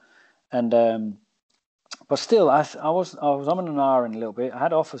summer, and but still, I was on and a little bit. I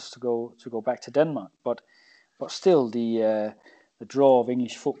had offers to go back to Denmark, but still the draw of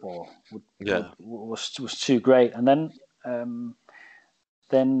English football was too great. And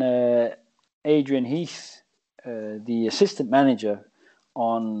then Adrian Heath, the assistant manager,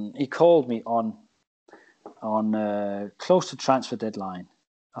 he called me on close to transfer deadline,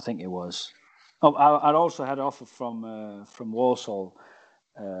 I think it was. I'd also had an offer from Walsall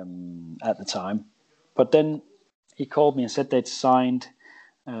at the time, but then he called me and said they'd signed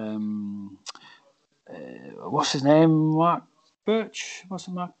what's his name, Mark Birch? What's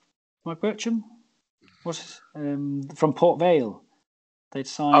it, Mark Bircham? What's from Port Vale? They'd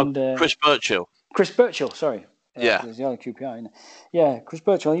signed Chris Birchall. Chris Birchall, sorry. Yeah. There's the other QPR, isn't it? Yeah, Chris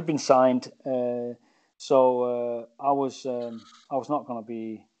Birchall, he'd been signed. So I was not going to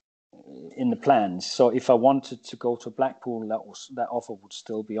be in the plans. So if I wanted to go to Blackpool, that offer would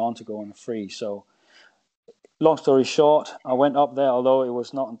still be on to go on free. So long story short, I went up there, although it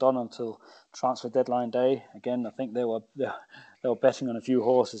was not done until transfer deadline day. Again, I think they were betting on a few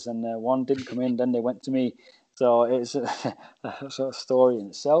horses, and one didn't come in. Then they went to me. So it's a sort of story in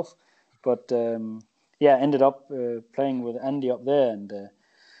itself. But ended up playing with Andy up there,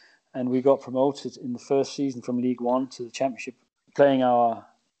 and we got promoted in the first season from League One to the Championship, playing our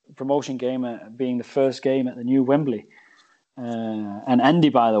promotion game, being the first game at the new Wembley. And Andy,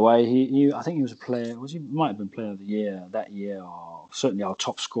 by the way, I think he was a player. He might have been Player of the Year that year, or certainly our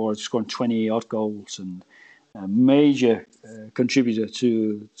top scorer, scoring 20 odd goals, and a major contributor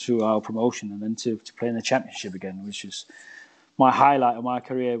to our promotion, and then to play in the Championship again, which is my highlight of my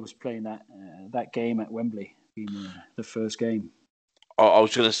career, was playing that game at Wembley, being the first game. I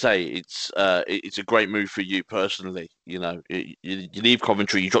was going to say it's a great move for you personally. You leave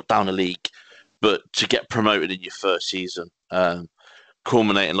Coventry, you drop down a league, but to get promoted in your first season,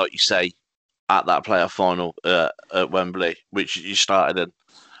 culminating, like you say, at that playoff final at Wembley, which you started in.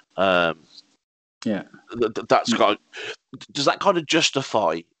 That's got. Does that kind of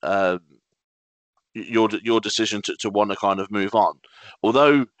justify your decision to want to kind of move on?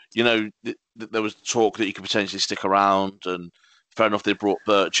 Although there was talk that you could potentially stick around, and fair enough, they brought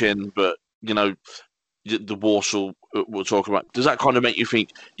Birch in, but the Walsall we're talking about. Does that kind of make you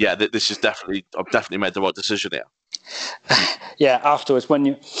think, yeah, this is I've definitely made the right decision here? Yeah, afterwards, then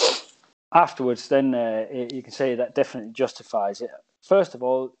you can say that definitely justifies it. First of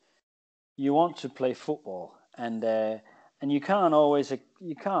all, you want to play football, and you can't always.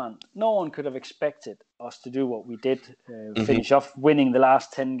 No one could have expected us to do what we did. Finish off winning the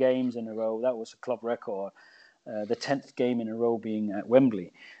last 10 games in a row. That was a club record. The 10th game in a row being at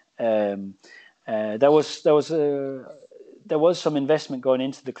Wembley. There was some investment going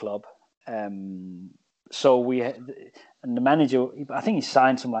into the club. So we had, and the manager, I think he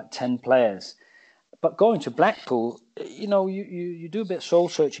signed some like 10 players. But going to Blackpool, you do a bit soul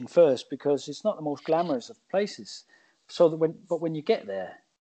searching first, because it's not the most glamorous of places. So when you get there,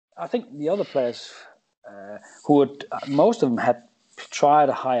 I think the other players most of them had tried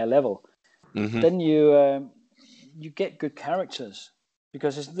a higher level. Then you get good characters,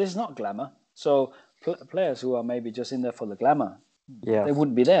 because this is not glamour. So players who are maybe just in there for the glamour, they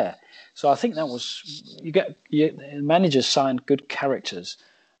wouldn't be there. So I think that was managers signed good characters.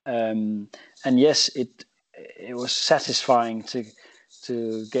 And yes, it was satisfying to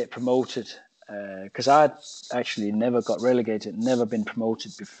get promoted, because I'd actually never got relegated, never been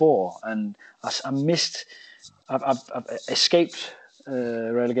promoted before, and I've escaped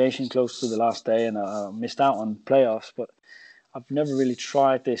relegation close to the last day, and I missed out on playoffs, but I've never really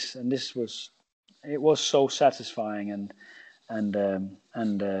tried this, and it was so satisfying, and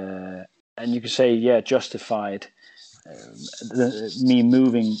you could say, justified me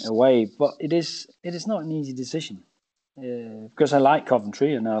moving away, but it is not an easy decision, because I like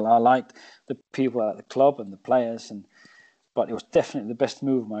Coventry, and I liked the people at the club and the players, but it was definitely the best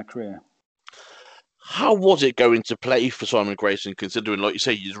move of my career. How was it going to play for Simon Grayson, considering, like you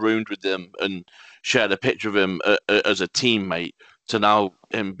say, you roomed with him and shared a picture of him as a teammate, to now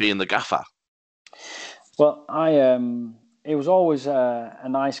him being the gaffer? Well, it was always a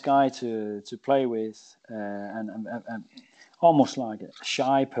nice guy to play with, and almost like a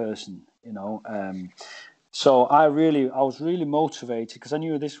shy person, So I was really motivated, because I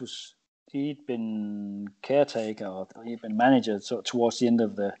knew he'd been caretaker, or he'd been manager towards the end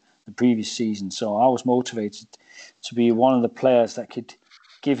of the previous season. So I was motivated to be one of the players that could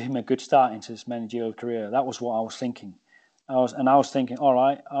give him a good start into his managerial career. That was what I was thinking. I was thinking, all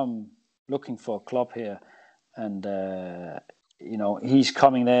right, I'm looking for a club here, and he's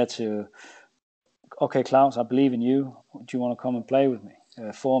coming there to. Okay, Claus, I believe in you. Do you want to come and play with me,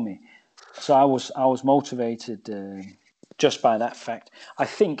 for me? So I was motivated just by that fact. I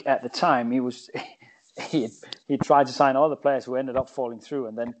think at the time he tried to sign all the players who ended up falling through,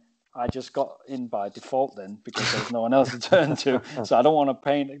 and then I just got in by default then, because there was no one else to turn to. So I don't want to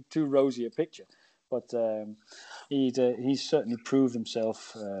paint too rosy a picture, but he's certainly proved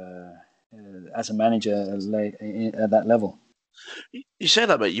himself as a manager at that level. You say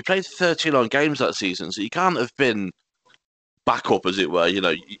that, mate. You played 39 games that season, so you can't have been backup, as it were.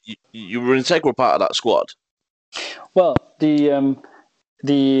 You were an integral part of that squad. Well,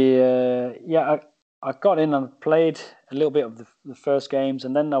 I got in and played a little bit of the first games,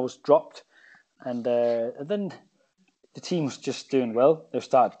 and then I was dropped, and then the team was just doing well. They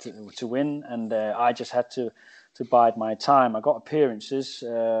started to win, and I just had to bide my time. I got appearances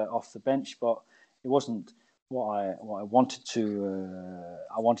off the bench, but it wasn't what I wanted to.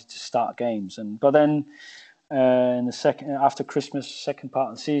 I wanted to start games, but then in the after Christmas, second part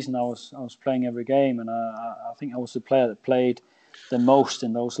of the season, I was playing every game, and I think I was the player that played the most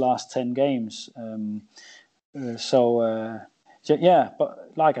in those last 10 games. But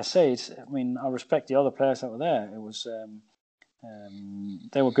like I say, I respect the other players that were there. It was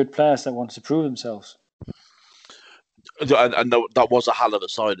they were good players that wanted to prove themselves. And that was a hell of a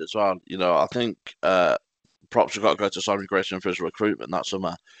side as well. I think props have got to go to Simon Grayson for his recruitment that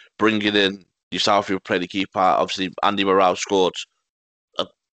summer. Bringing in yourself, who played the keeper. Obviously, Andy Morrell scored a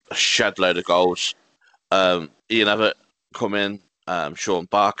shed load of goals. Ian Everett come in. Sean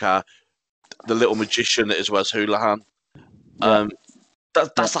Barker, the little magician that is Wes Houlihan.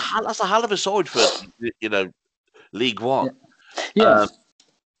 That's a hell of a side for League One. Yeah,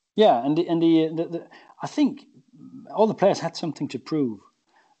 and I think all the players had something to prove.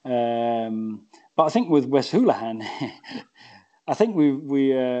 But I think with Wes Houlihan, I think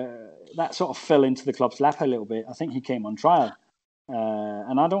we that sort of fell into the club's lap a little bit. I think he came on trial,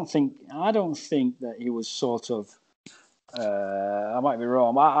 and I don't think that he was sort of. I might be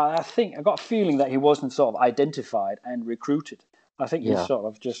wrong. I think I got a feeling that he wasn't sort of identified and recruited. I think he sort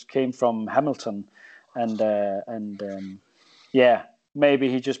of just came from Hamilton, and maybe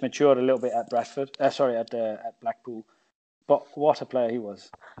he just matured a little bit at at Blackpool. But what a player he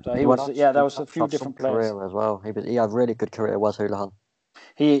was! So he was. Yeah, there was a few different players career as well. He had a really good career. Was Houlihan?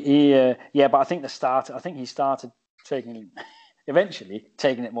 But I think he started eventually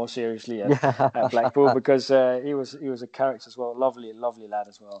taking it more seriously at Blackpool because he was a character as well. Lovely lad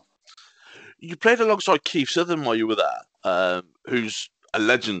as well. You played alongside Keith Southern while you were there, who's a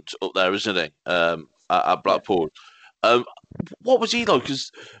legend up there, isn't he? At Blackpool. Yeah. What was he like?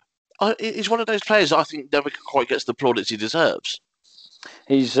 Because he's one of those players I think never quite gets the plaudits he deserves.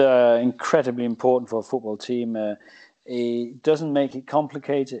 He's incredibly important for a football team. He doesn't make it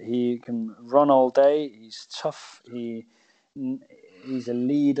complicated. He can run all day. He's tough. He's a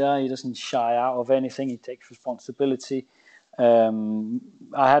leader. He doesn't shy out of anything. He takes responsibility. I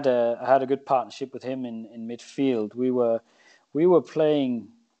had a good partnership with him in midfield. We were playing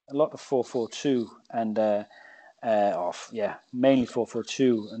a lot of 4-4-2 and mainly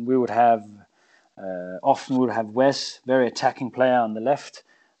 4-4-2, and we would have Wes, very attacking player, on the left,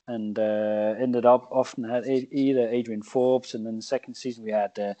 and ended up often had either Adrian Forbes, and then the second season we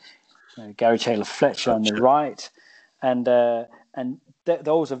had Gary Taylor Fletcher on the right, and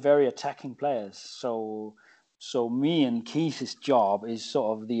those are very attacking players. So me and Keith's job is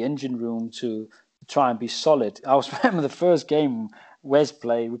sort of the engine room to try and be solid. I remember the first game Wes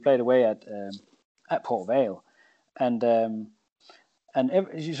played. We played away at Port Vale, and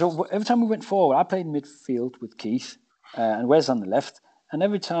every time we went forward, I played midfield with Keith and Wes on the left. And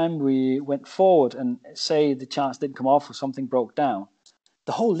every time we went forward and say the chance didn't come off or something broke down,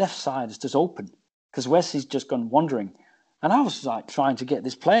 the whole left side is just open because Wes has just gone wandering. And I was like trying to get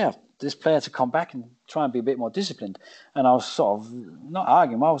this player to come back and try and be a bit more disciplined. And I was sort of not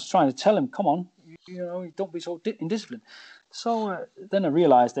arguing. I was trying to tell him, come on, don't be so indisciplined. So then I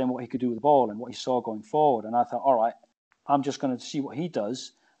realised then what he could do with the ball and what he saw going forward. And I thought, all right, I'm just going to see what he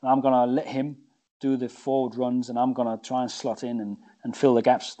does. And I'm going to let him do the forward runs, and I'm going to try and slot in and fill the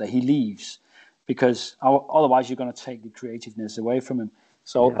gaps that he leaves. Because otherwise you're going to take the creativeness away from him.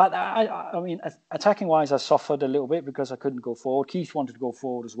 So, but I mean, attacking-wise, I suffered a little bit because I couldn't go forward. Keith wanted to go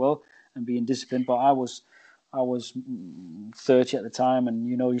forward as well and be indisciplined, but I was 30 at the time, and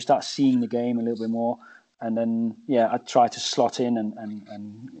you start seeing the game a little bit more, and then I tried to slot in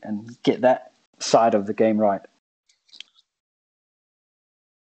and get that side of the game right.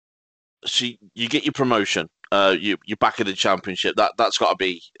 So you get your promotion, you're back in the Championship. That's got to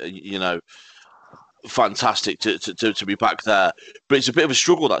be fantastic to be back there. But it's a bit of a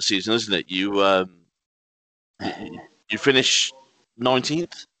struggle that season, isn't it? You finish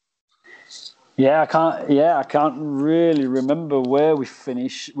 19th. I can't really remember where we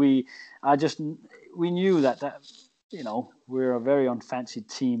finished. We knew that we're a very unfancied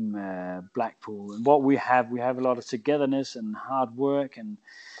team, Blackpool, and what we have a lot of togetherness and hard work and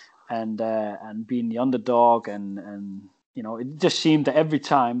being the underdog, and it just seemed that every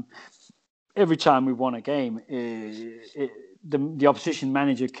time we won a game, the opposition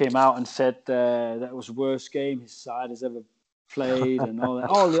manager came out and said that was the worst game his side has ever played, and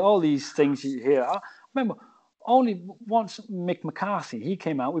all these things you hear. I remember only once Mick McCarthy, he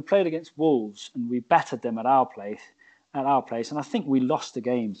came out. We played against Wolves and we battered them at our place, and I think we lost the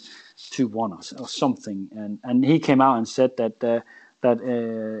game 2-1 or something. And he came out and said that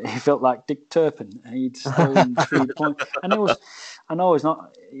he felt like Dick Turpin and he'd stolen 3 points. And it was, I know it's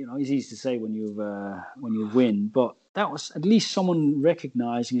not, it's easy to say when you win, but that was at least someone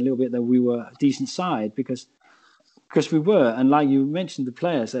recognising a little bit that we were a decent side because we were. And like you mentioned, the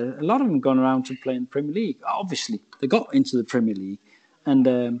players, a lot of them gone around to play in the Premier League. Obviously, they got into the Premier League,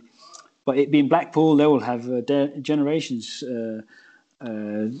 and but it being Blackpool, they will have generations. It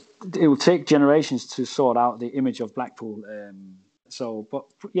will take generations to sort out the image of Blackpool. But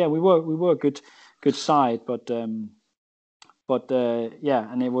we were a good side, but But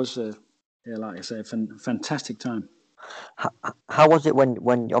and it was like I say, a fantastic time. How was it when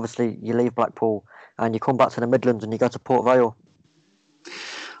obviously you leave Blackpool and you come back to the Midlands and you go to Port Vale?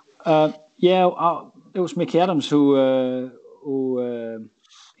 It was Mickey Adams who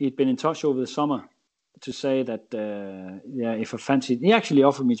he'd been in touch over the summer to say that if I fancied, he actually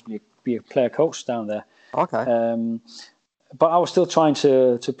offered me to be a player coach down there. Okay. But I was still trying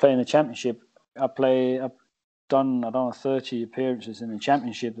to play in the Championship. I've done 30 appearances in the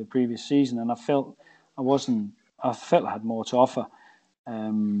Championship the previous season, and I felt I had more to offer.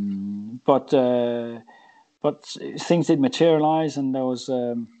 But things did materialise, and there was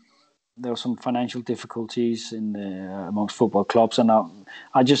some financial difficulties amongst football clubs, and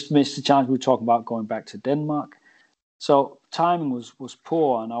I just missed the chance. We were talking about going back to Denmark, so timing was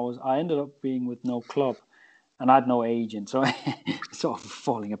poor, and I ended up being with no club, and I had no agent, so sort of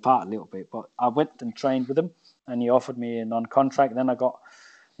falling apart a little bit. But I went and trained with him, and he offered me a non-contract. Then I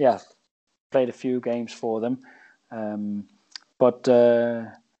played a few games for them, but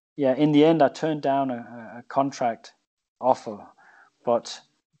in the end I turned down a contract offer, but.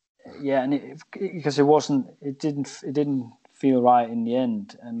 Yeah, and because it didn't feel right in the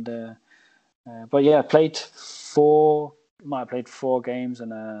end, and but I played might have played 4 games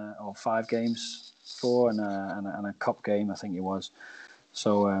or 5 games, 4 and a cup game, I think it was.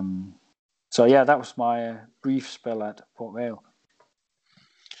 So that was my brief spell at Port Vale.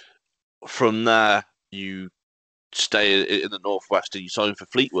 From there, you stay in the Northwest and you signed for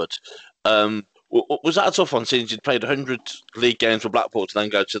Fleetwood. Was that a tough one, since you'd played 100 league games for Blackpool to then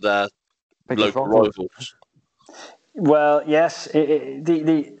go to their local rivals? Well, yes.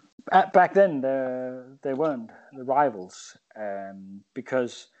 Back then, they weren't the rivals,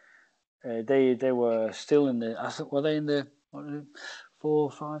 because they were still in the. Were they in the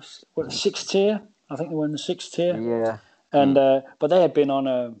 6th tier? I think they were in the 6th tier. Yeah. And but they had been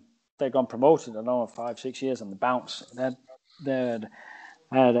they'd gone promoted. I don't know, 5-6 years on the bounce. They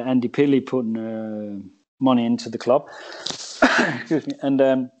had Andy Pilley putting money into the club. Excuse me.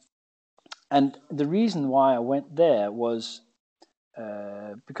 And the reason why I went there was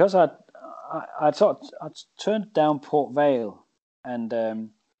because I turned down Port Vale, and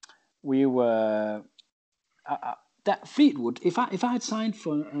we were that Fleetwood. If I had signed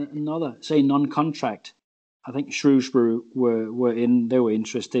for another, say, non-contract, I think Shrewsbury were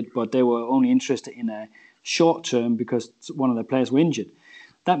interested, but they were only interested in a short term because one of the players were injured.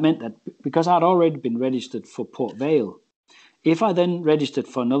 That meant that because I'd already been registered for Port Vale, if I then registered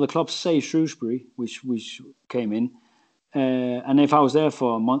for another club, say Shrewsbury, which came in, and if I was there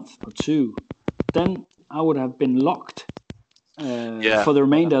for a month or 2, then I would have been locked for the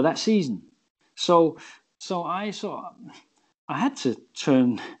remainder of that season. So I had to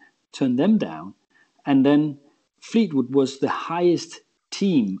turn them down, and then Fleetwood was the highest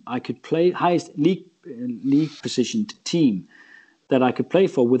team I could play, highest league positioned team that I could play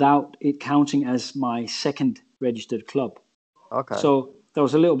for without it counting as my second registered club. Okay. So there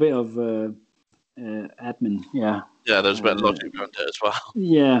was a little bit of admin, Yeah, there was a bit of logic behind it as well.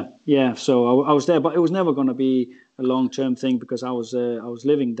 Yeah. So I was there, but it was never going to be a long-term thing because I was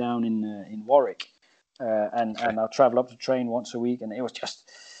living down in Warwick, and I'll travel up to train once a week, and it was just.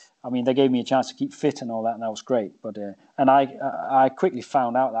 I mean, they gave me a chance to keep fit and all that, and that was great. But and I quickly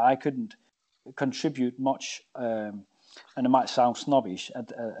found out that I couldn't contribute much, and it might sound snobbish at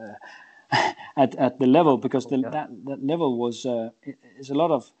the level, because that level was is a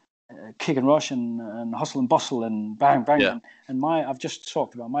lot of kick and rush and hustle and bustle and bang bang. Yeah. And I've just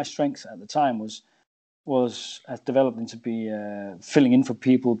talked about my strength at the time was developed into be filling in for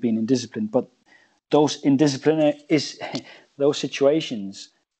people, being indisciplined. But those those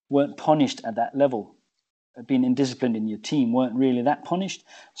situations weren't punished at that level. Being indisciplined in your team weren't really that punished.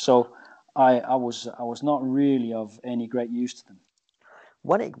 So I was not really of any great use to them.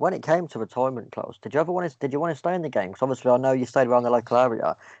 When it came to retirement, Claus, did you want to stay in the game? Because obviously I know you stayed around the local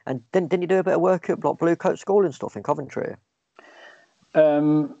area, and didn't you do a bit of work at like Blue Coat School and stuff in Coventry?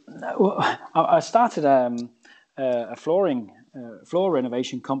 I started a floor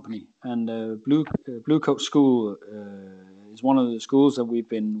renovation company, and Blue Coat School is one of the schools that we've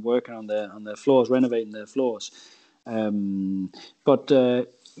been working on their floors, renovating their floors.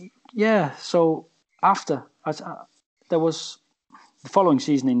 So after there was the following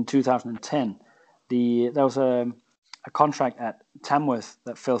season in 2010, there was a contract at Tamworth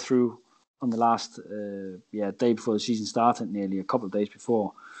that fell through on the last day before the season started, nearly a couple of days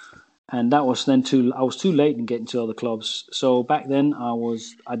before. And that was then I was too late in getting to other clubs. So back then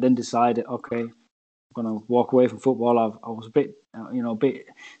I then decided, okay, I'm going to walk away from football. I was a bit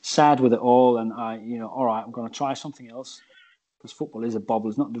sad with it all, and all right, I'm going to try something else. because football is a bubble.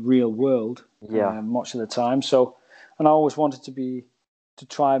 It's not the real world much of the time. So, and I always wanted to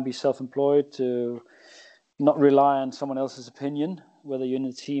try and be self-employed, to not rely on someone else's opinion, whether you're in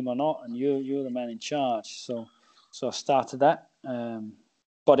the team or not, and you're the man in charge. So I started that,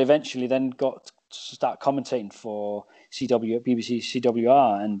 but eventually then got to start commentating for BBC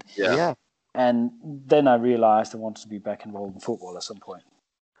CWR, and then I realised I wanted to be back involved in football at some point.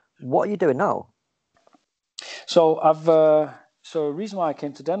 What are you doing now? So so the reason why I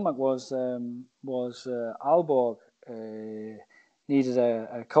came to Denmark was Aalborg needed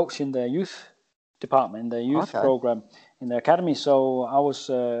a coach in their youth department, in their youth program, in their academy. So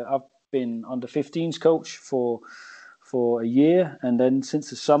I've been under 15s coach for a year, and then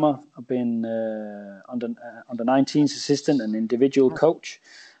since the summer I've been under 19s assistant and individual coach.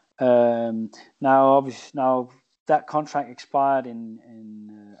 Now that contract expired in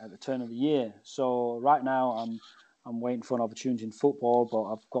at the turn of the year. So right now I'm waiting for an opportunity in football, but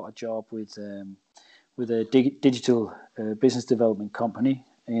I've got a job with a digital business development company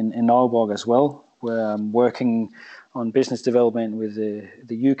in Aalborg as well, where I'm working on business development with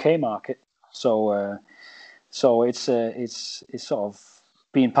the UK market. So it's sort of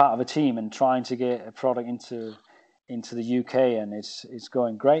being part of a team and trying to get a product into the UK, and it's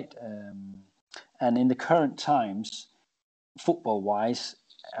going great. And in the current times, football wise,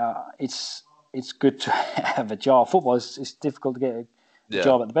 it's good to have a job. Football is difficult to get a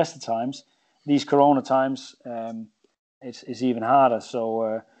job at the best of times. These Corona times, it's even harder.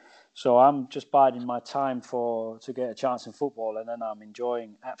 So I'm just biding my time to get a chance in football, and then I'm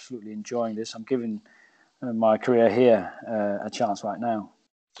absolutely enjoying this. I'm giving my career here a chance right now.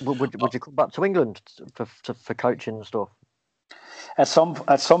 Would you come back to England for coaching and stuff? At some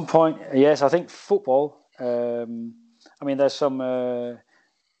point, yes. I think football. I mean, there's some.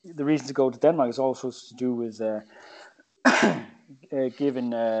 The reason to go to Denmark is also to do with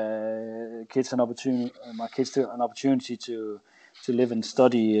giving kids an opportunity. My kids an opportunity to live and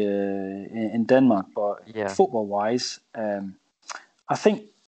study in Denmark. But football-wise, I think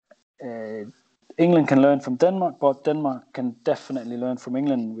England can learn from Denmark, but Denmark can definitely learn from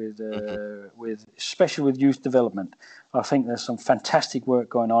England with especially with youth development. I think there's some fantastic work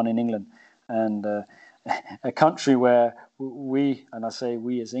going on in England, and a country where and I say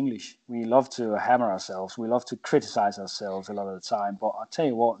we as English, we love to hammer ourselves, we love to criticize ourselves a lot of the time. But I tell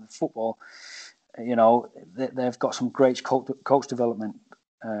you what, in football, they've got some great coach development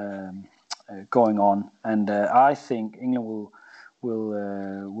going on, and I think England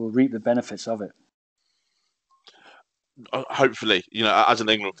will reap the benefits of it. Hopefully, as an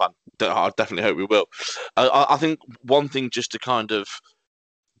England fan, I definitely hope we will. I think one thing, just to kind of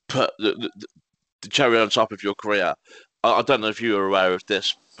put the cherry on top of your career, I don't know if you are aware of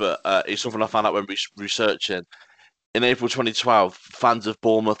this, but it's something I found out when researching. In April 2012, fans of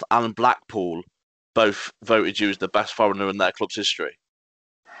Bournemouth and Blackpool both voted you as the best foreigner in their club's history.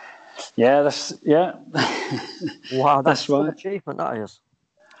 Yeah, Wow, that's right. An achievement, that is.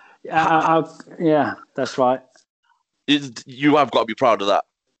 Yeah, that's right. You have got to be proud of that.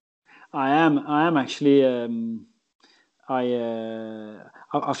 I am actually. I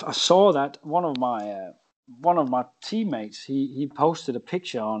saw that one of my teammates he posted a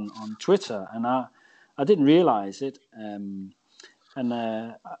picture on Twitter, and I didn't realize it.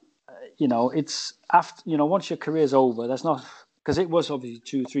 It's after once your career's over, that's not, because it was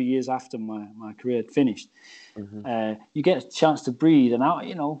obviously 2-3 years after my career had finished. Mm-hmm. You get a chance to breathe, and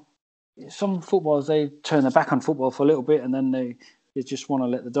some footballers, they turn their back on football for a little bit, and then they just want to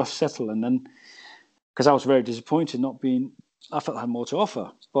let the dust settle. And then, because I was very disappointed I felt I had more to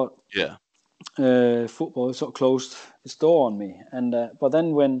offer, but football sort of closed its door on me. And but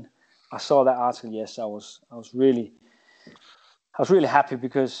then when I saw that article, yes, I was really happy,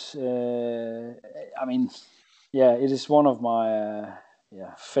 because it is one of my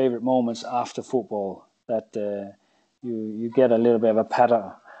favorite moments after football, that you get a little bit of a pat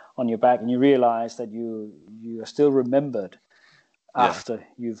on your back, and you realize that you are still remembered after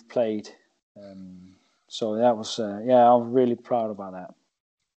you've played. So that was I'm really proud about that.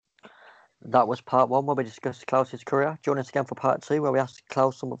 That was part one, where we discussed Klaus's career. Join us again for part two, where we asked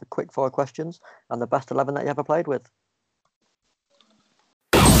Klaus some of the quick fire questions and the best 11 that you ever played with.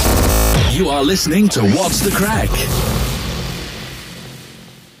 You are listening to What's the Crack?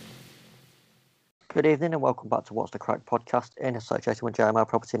 Good evening and welcome back to What's the Crack podcast in association with JMR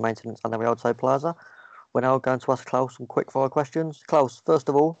Property Maintenance and the Rialto Plaza. We're now going to ask Klaus some quick fire questions. Klaus, first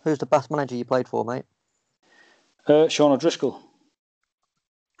of all, who's the best manager you played for, mate? Sean O'Driscoll.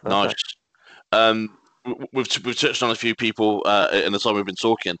 Perfect. Nice. We've touched on a few people in the time we've been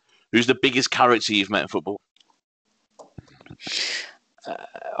talking. Who's the biggest character you've met in football?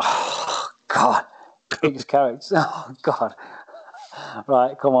 Oh God, biggest character. Oh God.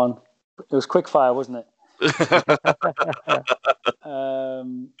 Right, come on. It was quick fire, wasn't it?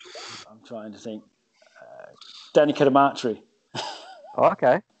 I'm trying to think. Danny Kadamatri. Oh,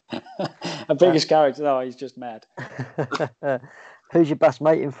 okay. A biggest character. No, he's just mad. Who's your best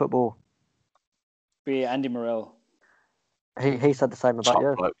mate in football? Be Andy Morell. He said the same about Top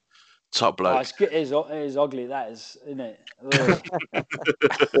you. bloke. Top bloke. It is ugly, that is, isn't it?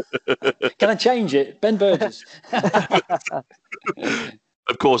 Can I change it? Ben Burgess.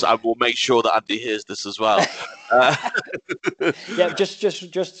 Of course, I will make sure that Andy hears this as well. Yeah, just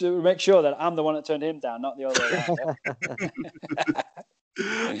to make sure that I'm the one that turned him down, not the other way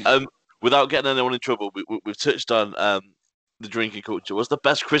around. Without getting anyone in trouble, we've touched on the drinking culture. What's the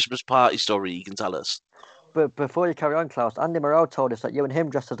best Christmas party story you can tell us? But before you carry on, Klaus, Andy Morell told us that you and him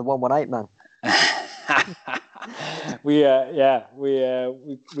dressed as the 118 man. We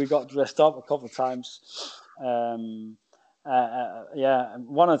got dressed up a couple of times. One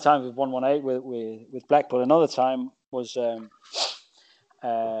of the times was 118 with Blackpool. Another time was I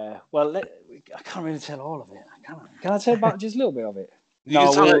can't really tell all of it. Can I tell about just a little bit of it? You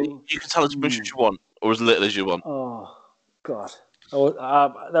can tell as much as you want, or as little as you want. Oh God!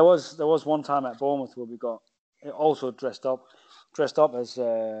 There was one time at Bournemouth where we got also dressed up as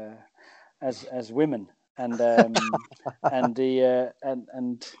women, and I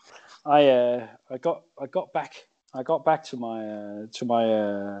got back to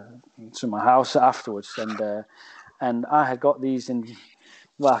my house afterwards, and I had got these in.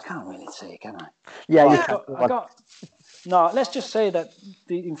 Well, I can't really say, can I? Yeah, I got. No, let's just say that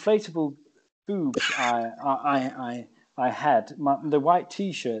the inflatable boobs I had. The white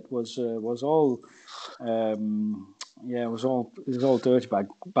T-shirt was all it was all dirty by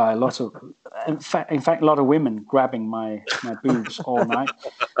a lot of in fact a lot of women grabbing my boobs all night.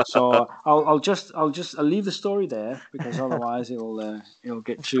 So I'll leave the story there because otherwise it'll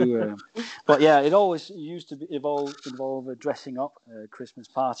get too. But yeah, it always used to involve dressing up Christmas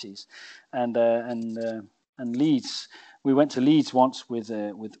parties, and Leeds. We went to Leeds once with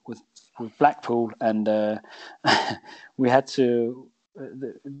Blackpool, and we had to.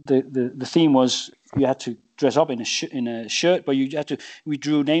 The theme was you had to dress up in a shirt, but we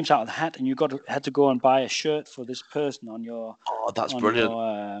drew names out of the hat, and you had to go and buy a shirt for this person on your. Oh, that's brilliant.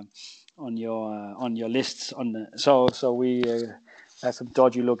 On your lists so we had some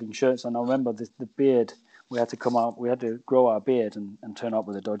dodgy looking shirts, and I remember the beard. We had to grow our beard and turn up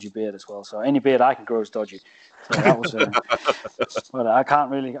with a dodgy beard as well. So any beard I can grow is dodgy. So that was. Well, I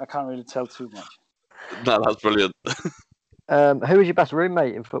can't really tell too much. No, that's brilliant. Who was your best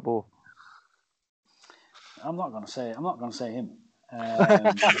roommate in football? I'm not going to say him.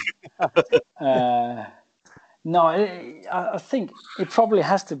 No, I think it probably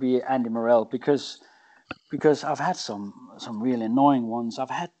has to be Andy Morell because I've had some really annoying ones. I've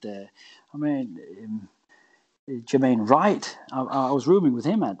had Jermaine Wright. I was rooming with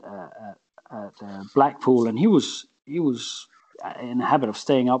him at Blackpool, and he was in the habit of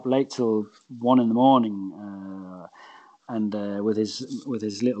staying up late till 1 a.m. And with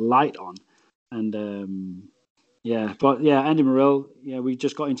his little light on, and Andy Morell. Yeah, we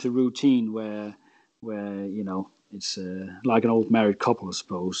just got into routine where it's like an old married couple, I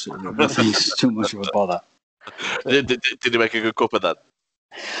suppose. Nothing's too much of a bother. Did he make a good cup of that?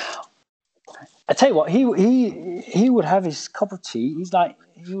 I tell you what, he would have his cup of tea.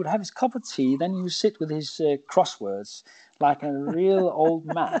 He would have his cup of tea, then he would sit with his crosswords like a real old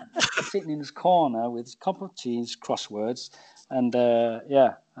man, sitting in his corner with his cup of tea, his crosswords, and I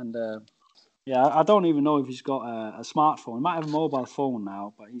don't even know if he's got a smartphone. He might have a mobile phone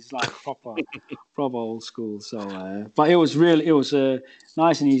now, but he's like proper old school. So, but it was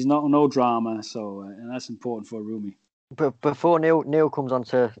nice and easy, no drama. So, and that's important for a roomie. But before Neil comes on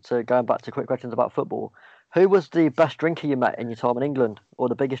to going back to quick questions about football, who was the best drinker you met in your time in England, or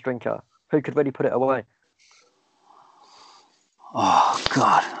the biggest drinker? Who could really put it away? Oh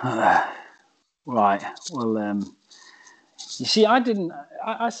God! Right. Well, you see, I didn't.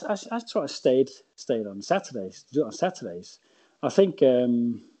 I sort of stayed on Saturdays. Do it on Saturdays. I think.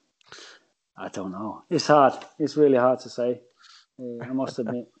 I don't know. It's hard. It's really hard to say. I must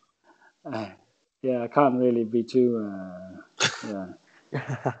admit. I can't really be too.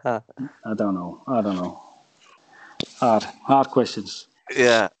 I don't know. Hard questions.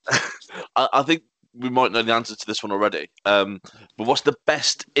 Yeah, I think we might know the answer to this one already. But what's the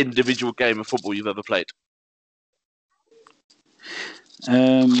best individual game of football you've ever played?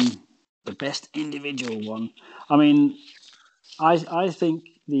 The best individual one. I mean, I think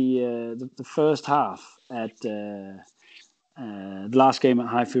the first half at the last game at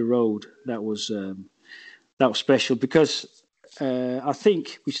Highfield Road, that was special because I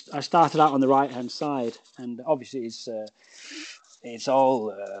think I started out on the right hand side, and obviously it's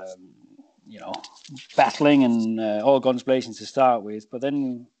all battling and all guns blazing to start with. But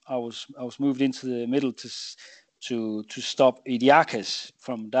then I was moved into the middle to stop Idiakis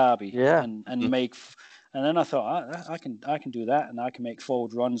from Derby and make. And then I thought I can do that, and I can make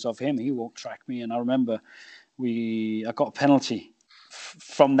forward runs of him. He won't track me. And I remember I got a penalty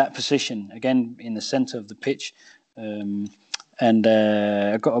from that position again in the centre of the pitch, and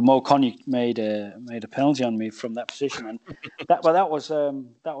I got Mo Coney made a penalty on me from that position, and that was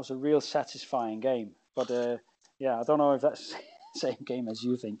a real satisfying game. But I don't know if that's the same game as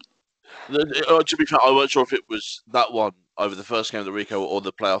you think. To be fair, I wasn't sure if it was that one over the first game of the Rico or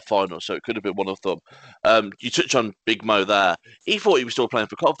the playoff final, so it could have been one of them. You touched on Big Mo there. He thought he was still playing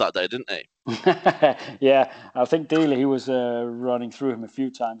for Cov that day, didn't he? Yeah, I think Dealey, he was running through him a few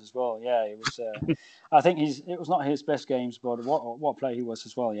times as well. Yeah, it was. I think it was not his best games, but what player he was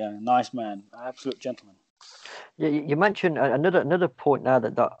as well. Yeah, nice man, absolute gentleman. Yeah, you mentioned another point now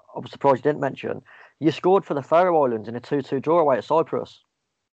that I was surprised you didn't mention. You scored for the Faroe Islands in a 2-2 draw away at Cyprus.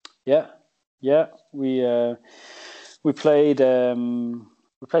 Yeah. We played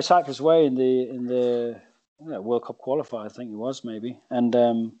Cyprus away in the World Cup qualifier, I think it was maybe, but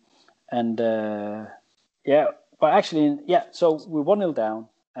actually, so we're 1-0 down,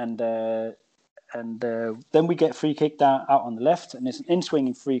 and then we get free kick down out on the left, and it's an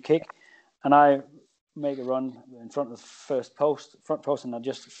in-swinging free kick, and I make a run in front of the front post, and I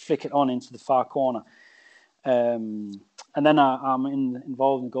just flick it on into the far corner. And then I'm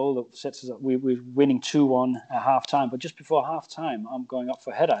involved in the goal that sets us up. We're winning 2-1 at half time, but just before half time, I'm going up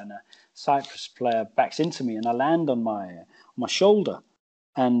for a header, and a Cyprus player backs into me, and I land on my shoulder,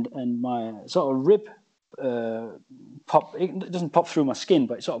 and my sort of rib pop. It doesn't pop through my skin,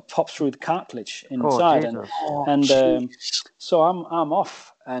 but it sort of pops through the cartilage inside, so I'm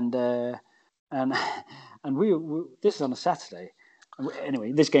off, and we this is on a Saturday.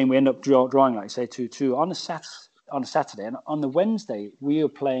 Anyway, this game we end up drawing, like I say, 2-2 on a Saturday, and on the Wednesday we were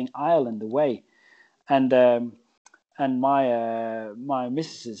playing Ireland away, and my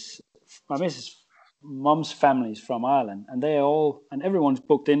missus' mum's family is from Ireland, and everyone's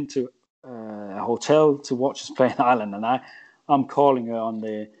booked into a hotel to watch us play in Ireland, and I'm calling her on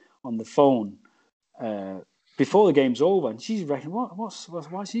the phone before the game's over, and she's reckoning,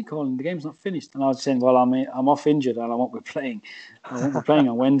 why is he calling? The game's not finished. And I was saying, well, I'm off injured, and I won't be playing. We're playing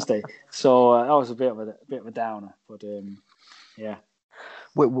on Wednesday, so that was a bit of a downer. But yeah,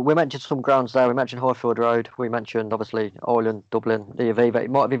 we mentioned some grounds there. We mentioned Highfield Road. We mentioned obviously Ireland, Dublin, the Aviva. It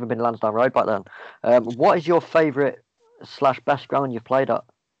might have even been Lansdowne Road back then. What is your favourite / best ground you've played at?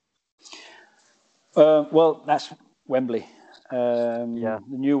 Well, that's Wembley. The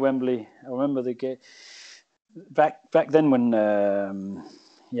new Wembley. I remember the game. Back then when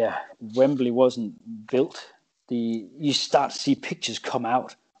Wembley wasn't built, you start to see pictures come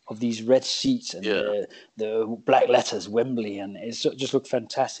out of these red seats and the black letters Wembley, and it just looked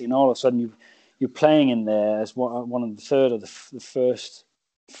fantastic. And all of a sudden you're playing in there as one of the third of the first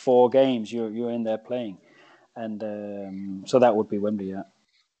 4 games you're in there playing, and so that would be Wembley. Yeah.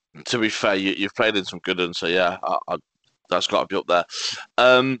 To be fair, you've played in some good ones, so that's got to be up there.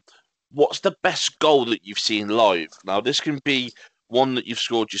 What's the best goal that you've seen live? Now, this can be one that you've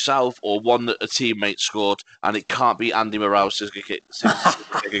scored yourself or one that a teammate scored, and it can't be Andy Morrell's scissor kick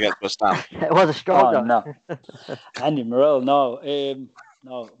against West Ham. It was a strong one. No. Andy Morell, no.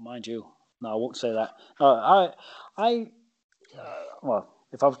 No, mind you. No, I won't say that. Well,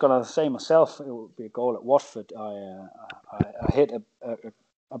 if I was going to say myself, it would be a goal at Watford. I hit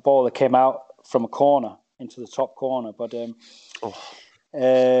a ball that came out from a corner into the top corner, but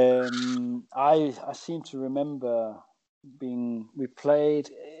I seem to remember we played,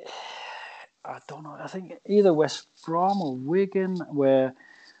 I don't know, I think either West Brom or Wigan, where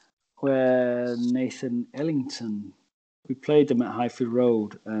Nathan Ellington, we played them at Highfield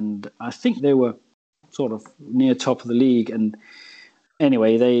Road, and I think they were sort of near top of the league, and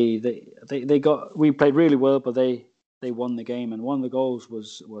anyway they got, we played really well, but they won the game, and one of the goals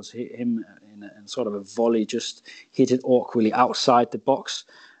was hit him in sort of a volley, just hit it awkwardly outside the box,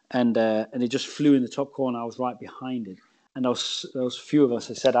 and it just flew in the top corner. I was right behind it, and there was a few of us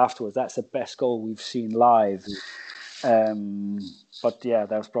that said afterwards, that's the best goal we've seen live. But yeah,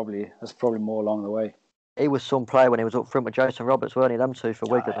 that's probably more along the way. He was some player when he was up front with Jason Roberts, weren't he? Them two for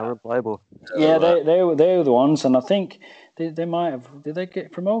Wigan, they were unplayable. Yeah, they were the ones, and I think they might have. Did they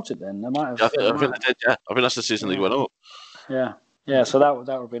get promoted then? They might have. I think they did. Yeah, I think that's the season they went up. Yeah. So that would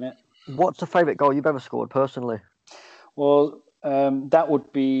have been it. What's the favourite goal you've ever scored personally? Well, that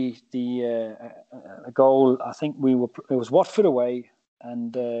would be the a goal. I think it was Watford away,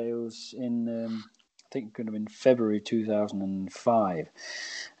 and it was in I think it could have been February 2005.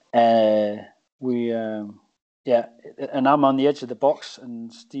 And I'm on the edge of the box,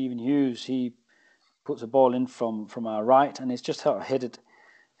 and Stephen Hughes, he puts a ball in from our right, and it's just how I hit it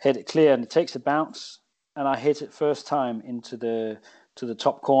clear, and it takes a bounce, and I hit it first time into the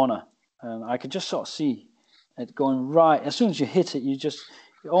top corner, and I could just sort of see it going right. As soon as you hit it, you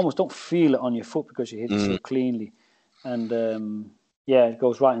almost don't feel it on your foot because you hit it so cleanly, and it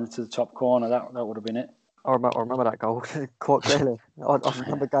goes right into the top corner. That would have been it. I remember that goal quite clearly. I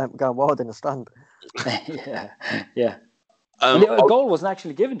remember going wild in the stand. yeah. And the goal wasn't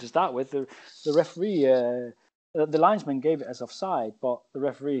actually given to start with. The referee, the linesman gave it as offside, but the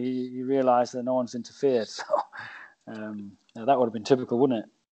referee he realised that no one's interfered. So that would have been typical, wouldn't it?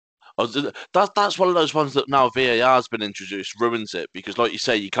 That's one of those ones that now VAR's been introduced ruins it, because, like you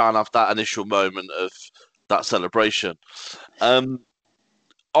say, you can't have that initial moment of that celebration. I'm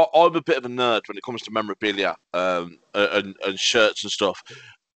a bit of a nerd when it comes to memorabilia and shirts and stuff.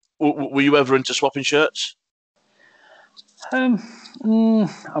 Were you ever into swapping shirts? I'm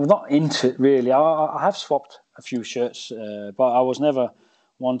not into it really. I have swapped a few shirts, but I was never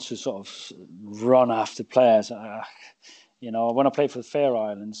one to sort of run after players. When I played for the Faroe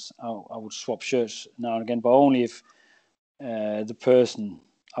Islands, I would swap shirts now and again, but only if the person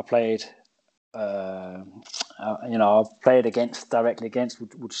I played, I played directly against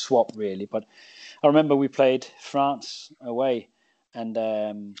would swap really. But I remember we played France away, and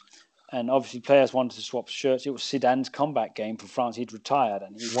obviously players wanted to swap shirts. It was Zidane's comeback game for France. He'd retired,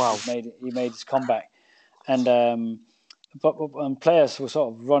 and he made his comeback, and but players were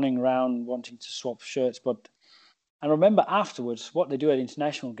sort of running around wanting to swap shirts. But I remember afterwards what they do at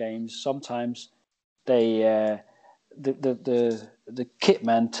international games. Sometimes they the kit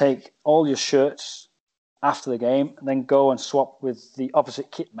man take all your shirts after the game and then go and swap with the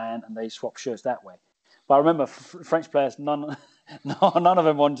opposite kit man, and they swap shirts that way. But I remember French players, none of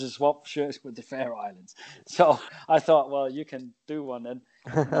them wanted to swap shirts with the Faroe Islands. So I thought, well, you can do one then.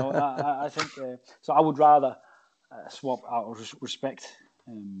 I think so. I would rather swap out of respect.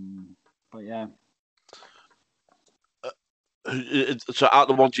 But yeah. So out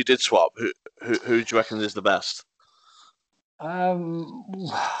of the ones you did swap, who do you reckon is the best?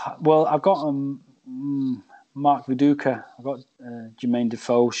 Well, I've got Mark Viduka. I've got Jermaine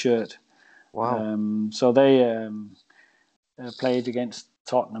Defoe shirt. Wow. So they played against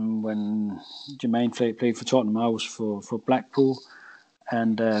Tottenham when Jermaine played for Tottenham. I was for Blackpool,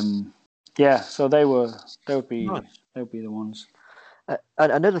 and so they would be the ones.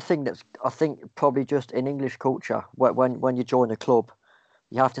 Another thing that's, I think, probably just in English culture, when you join a club,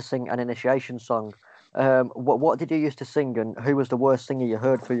 you have to sing an initiation song. What did you used to sing, and who was the worst singer you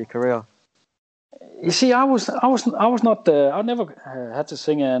heard through your career? You see, I was not. I never had to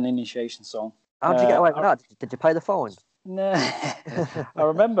sing an initiation song. How did you get away with that? Did you pay the fine? No, I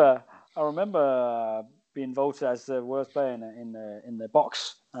remember being voted as the worst player in the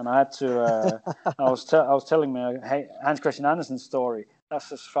box, and I had to. I was telling me Hans Christian Andersen's story.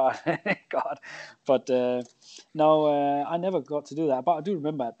 That's as far as it got. But no, I never got to do that. But I do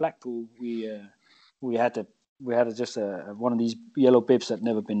remember at Blackpool we had just one of these yellow bibs that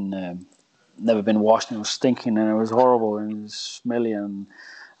never been washed, and it was stinking, and it was horrible, and it was smelly, and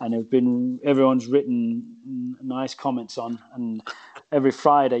everyone's written nice comments on, and every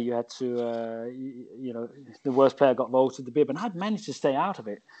Friday you had to the worst player got voted the bib, and I'd managed to stay out of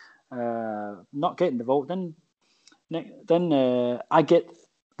it, not getting the vote. Then I get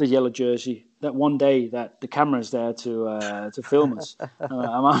the yellow jersey that one day that the camera's there to film us.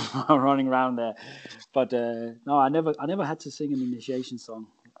 I'm running around there, but no, I never had to sing an initiation song.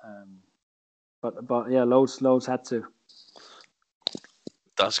 But yeah, loads had to.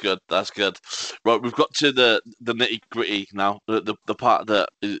 That's good. Right, we've got to the nitty gritty now. The part that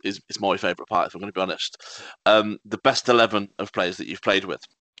is my favourite part, if I'm going to be honest. The best 11 of players that you've played with.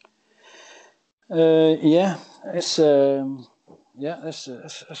 That's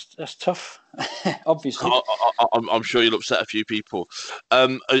tough. Obviously, I'm sure you'll upset a few people.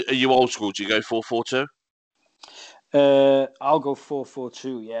 Are you old school? Do you go 4-4-2? I'll go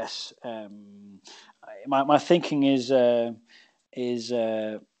 4-4-2. Yes. My thinking is we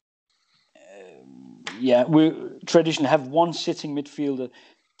traditionally have one sitting midfielder,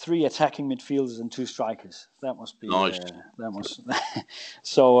 3 attacking midfielders, and 2 strikers. That must be nice. That must.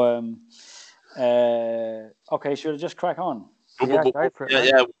 So okay, should I just crack on?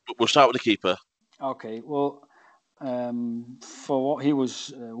 We'll start with the keeper. Okay, well, for what he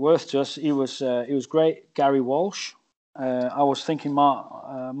was worth to us, he was great. Gary Walsh. I was thinking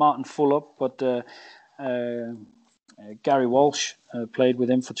Martin Fulop, but Gary Walsh played with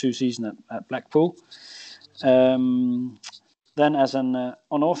him for 2 seasons at Blackpool. Then as an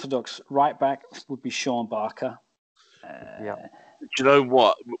unorthodox right back would be Sean Barker. Yeah. Do you know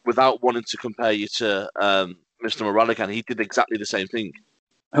what? Without wanting to compare you to Mr. Moralican, he did exactly the same thing.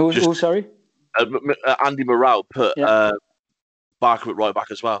 Who sorry? Andy Morale put Barker at right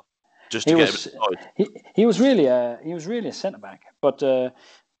back as well, just to get him inside. He was really a centre back, but it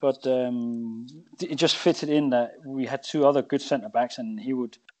just fitted in that we had 2 other good centre backs, and he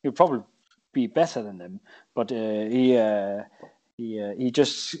would probably be better than them. But he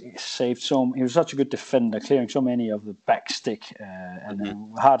just saved so. He was such a good defender, clearing so many of the back stick,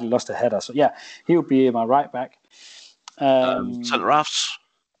 and hardly lost a header. So yeah, he would be my right back. Centre halves.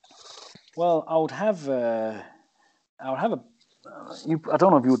 Well, I would have a. I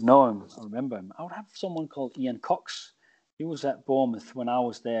don't know if you would know him or remember him. I would have someone called Ian Cox. He was at Bournemouth when I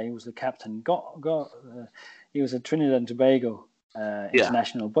was there. He was the captain. He was a Trinidad and Tobago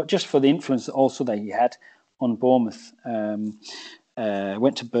international, but just for the influence also that he had on Bournemouth.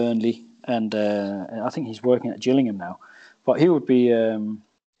 Went to Burnley, and I think he's working at Gillingham now. But he would be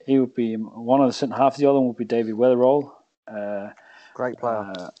one of the centre halves. The other one would be David Weatherall. Great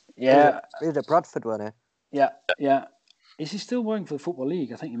player. He was at Bradford, wasn't he? Yeah. Is he still working for the Football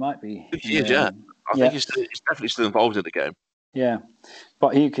League? I think he might be. He is, yeah. I think he's definitely still involved in the game. Yeah,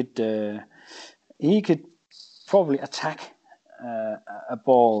 but he could probably attack a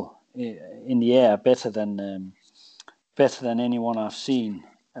ball in the air better than anyone I've seen.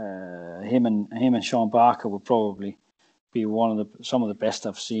 Him and Sean Barker would probably be some of the best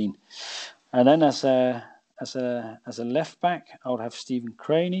I've seen. And then as a left back, I would have Stephen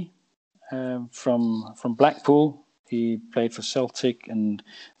Craney from Blackpool. He played for Celtic and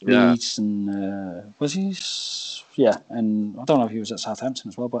Leeds, and was he? Yeah, and I don't know if he was at Southampton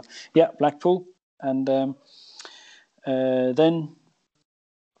as well, but yeah, Blackpool. And then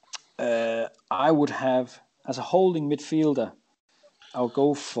I would have, as a holding midfielder, I'll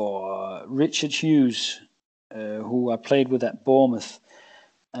go for Richard Hughes, who I played with at Bournemouth,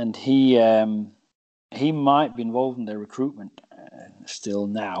 and he might be involved in their recruitment still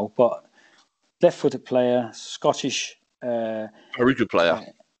now, but left-footed player, Scottish. Very good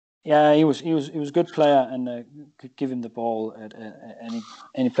player. Yeah, he was a good player, and could give him the ball at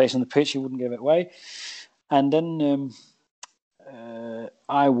any place on the pitch. He wouldn't give it away. And then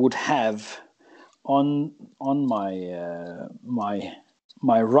I would have on my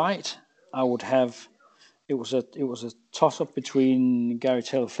right, I would have. It was a toss-up between Gary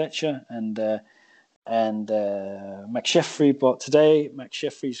Taylor-Fletcher and McSheffrey, but today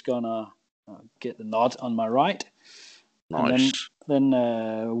McSheffrey's gonna get the nod on my right. Nice. And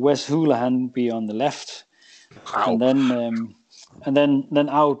then Wes Houlihan be on the left. Wow. And then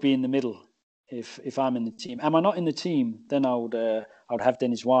I would be in the middle if I'm in the team. Am I not in the team? Then I would have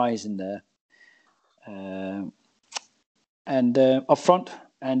Dennis Wise in there. And up front,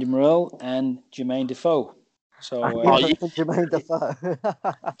 Andy Morrell and Jermaine Defoe. So Jermaine Defoe.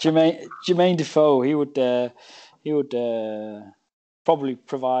 Jermaine Defoe. He would probably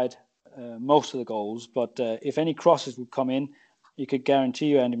provide most of the goals, but if any crosses would come in, you could guarantee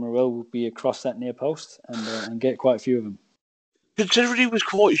you Andy Morrell would be across that near post and get quite a few of them. Considering he was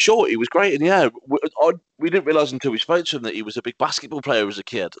quite short, he was great in the air. We didn't realise until we spoke to him that he was a big basketball player as a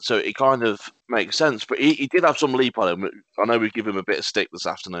kid, so it kind of makes sense. But he did have some leap on him. I know we give him a bit of stick this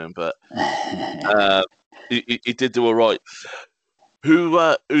afternoon, but he did do all right. Who's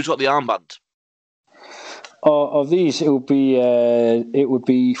got the armband? Of these, it would be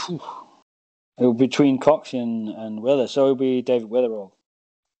between Cox and Weather, so it would be David Weatherall.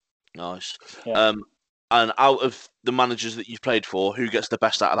 Nice. Yeah. And out of the managers that you've played for, who gets the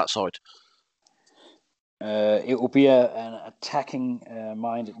best out of that side? It will be an attacking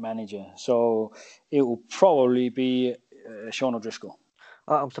minded manager, so it will probably be Sean O'Driscoll.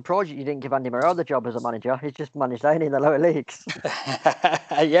 I'm surprised you didn't give Andy Morrell the job as a manager. He's just managed only in the lower leagues.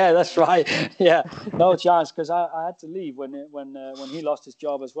 Yeah, that's right. Yeah, no chance, because I had to leave when he lost his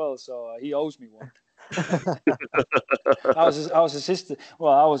job as well, so he owes me one. I was assistant.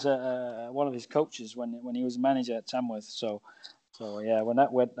 Well, I was one of his coaches when he was manager at Tamworth. So yeah, when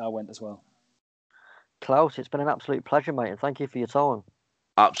that went, I went as well. Claus, it's been an absolute pleasure, mate, and thank you for your time.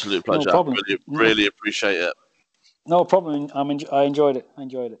 Absolute pleasure. No problem. Really appreciate it. No problem. I enjoyed it.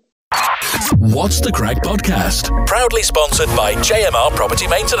 What's the Crack podcast? Proudly sponsored by JMR Property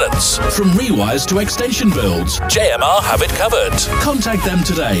Maintenance. From rewires to extension builds, JMR have it covered. Contact them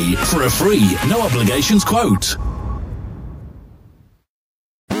today for a free, no obligations quote.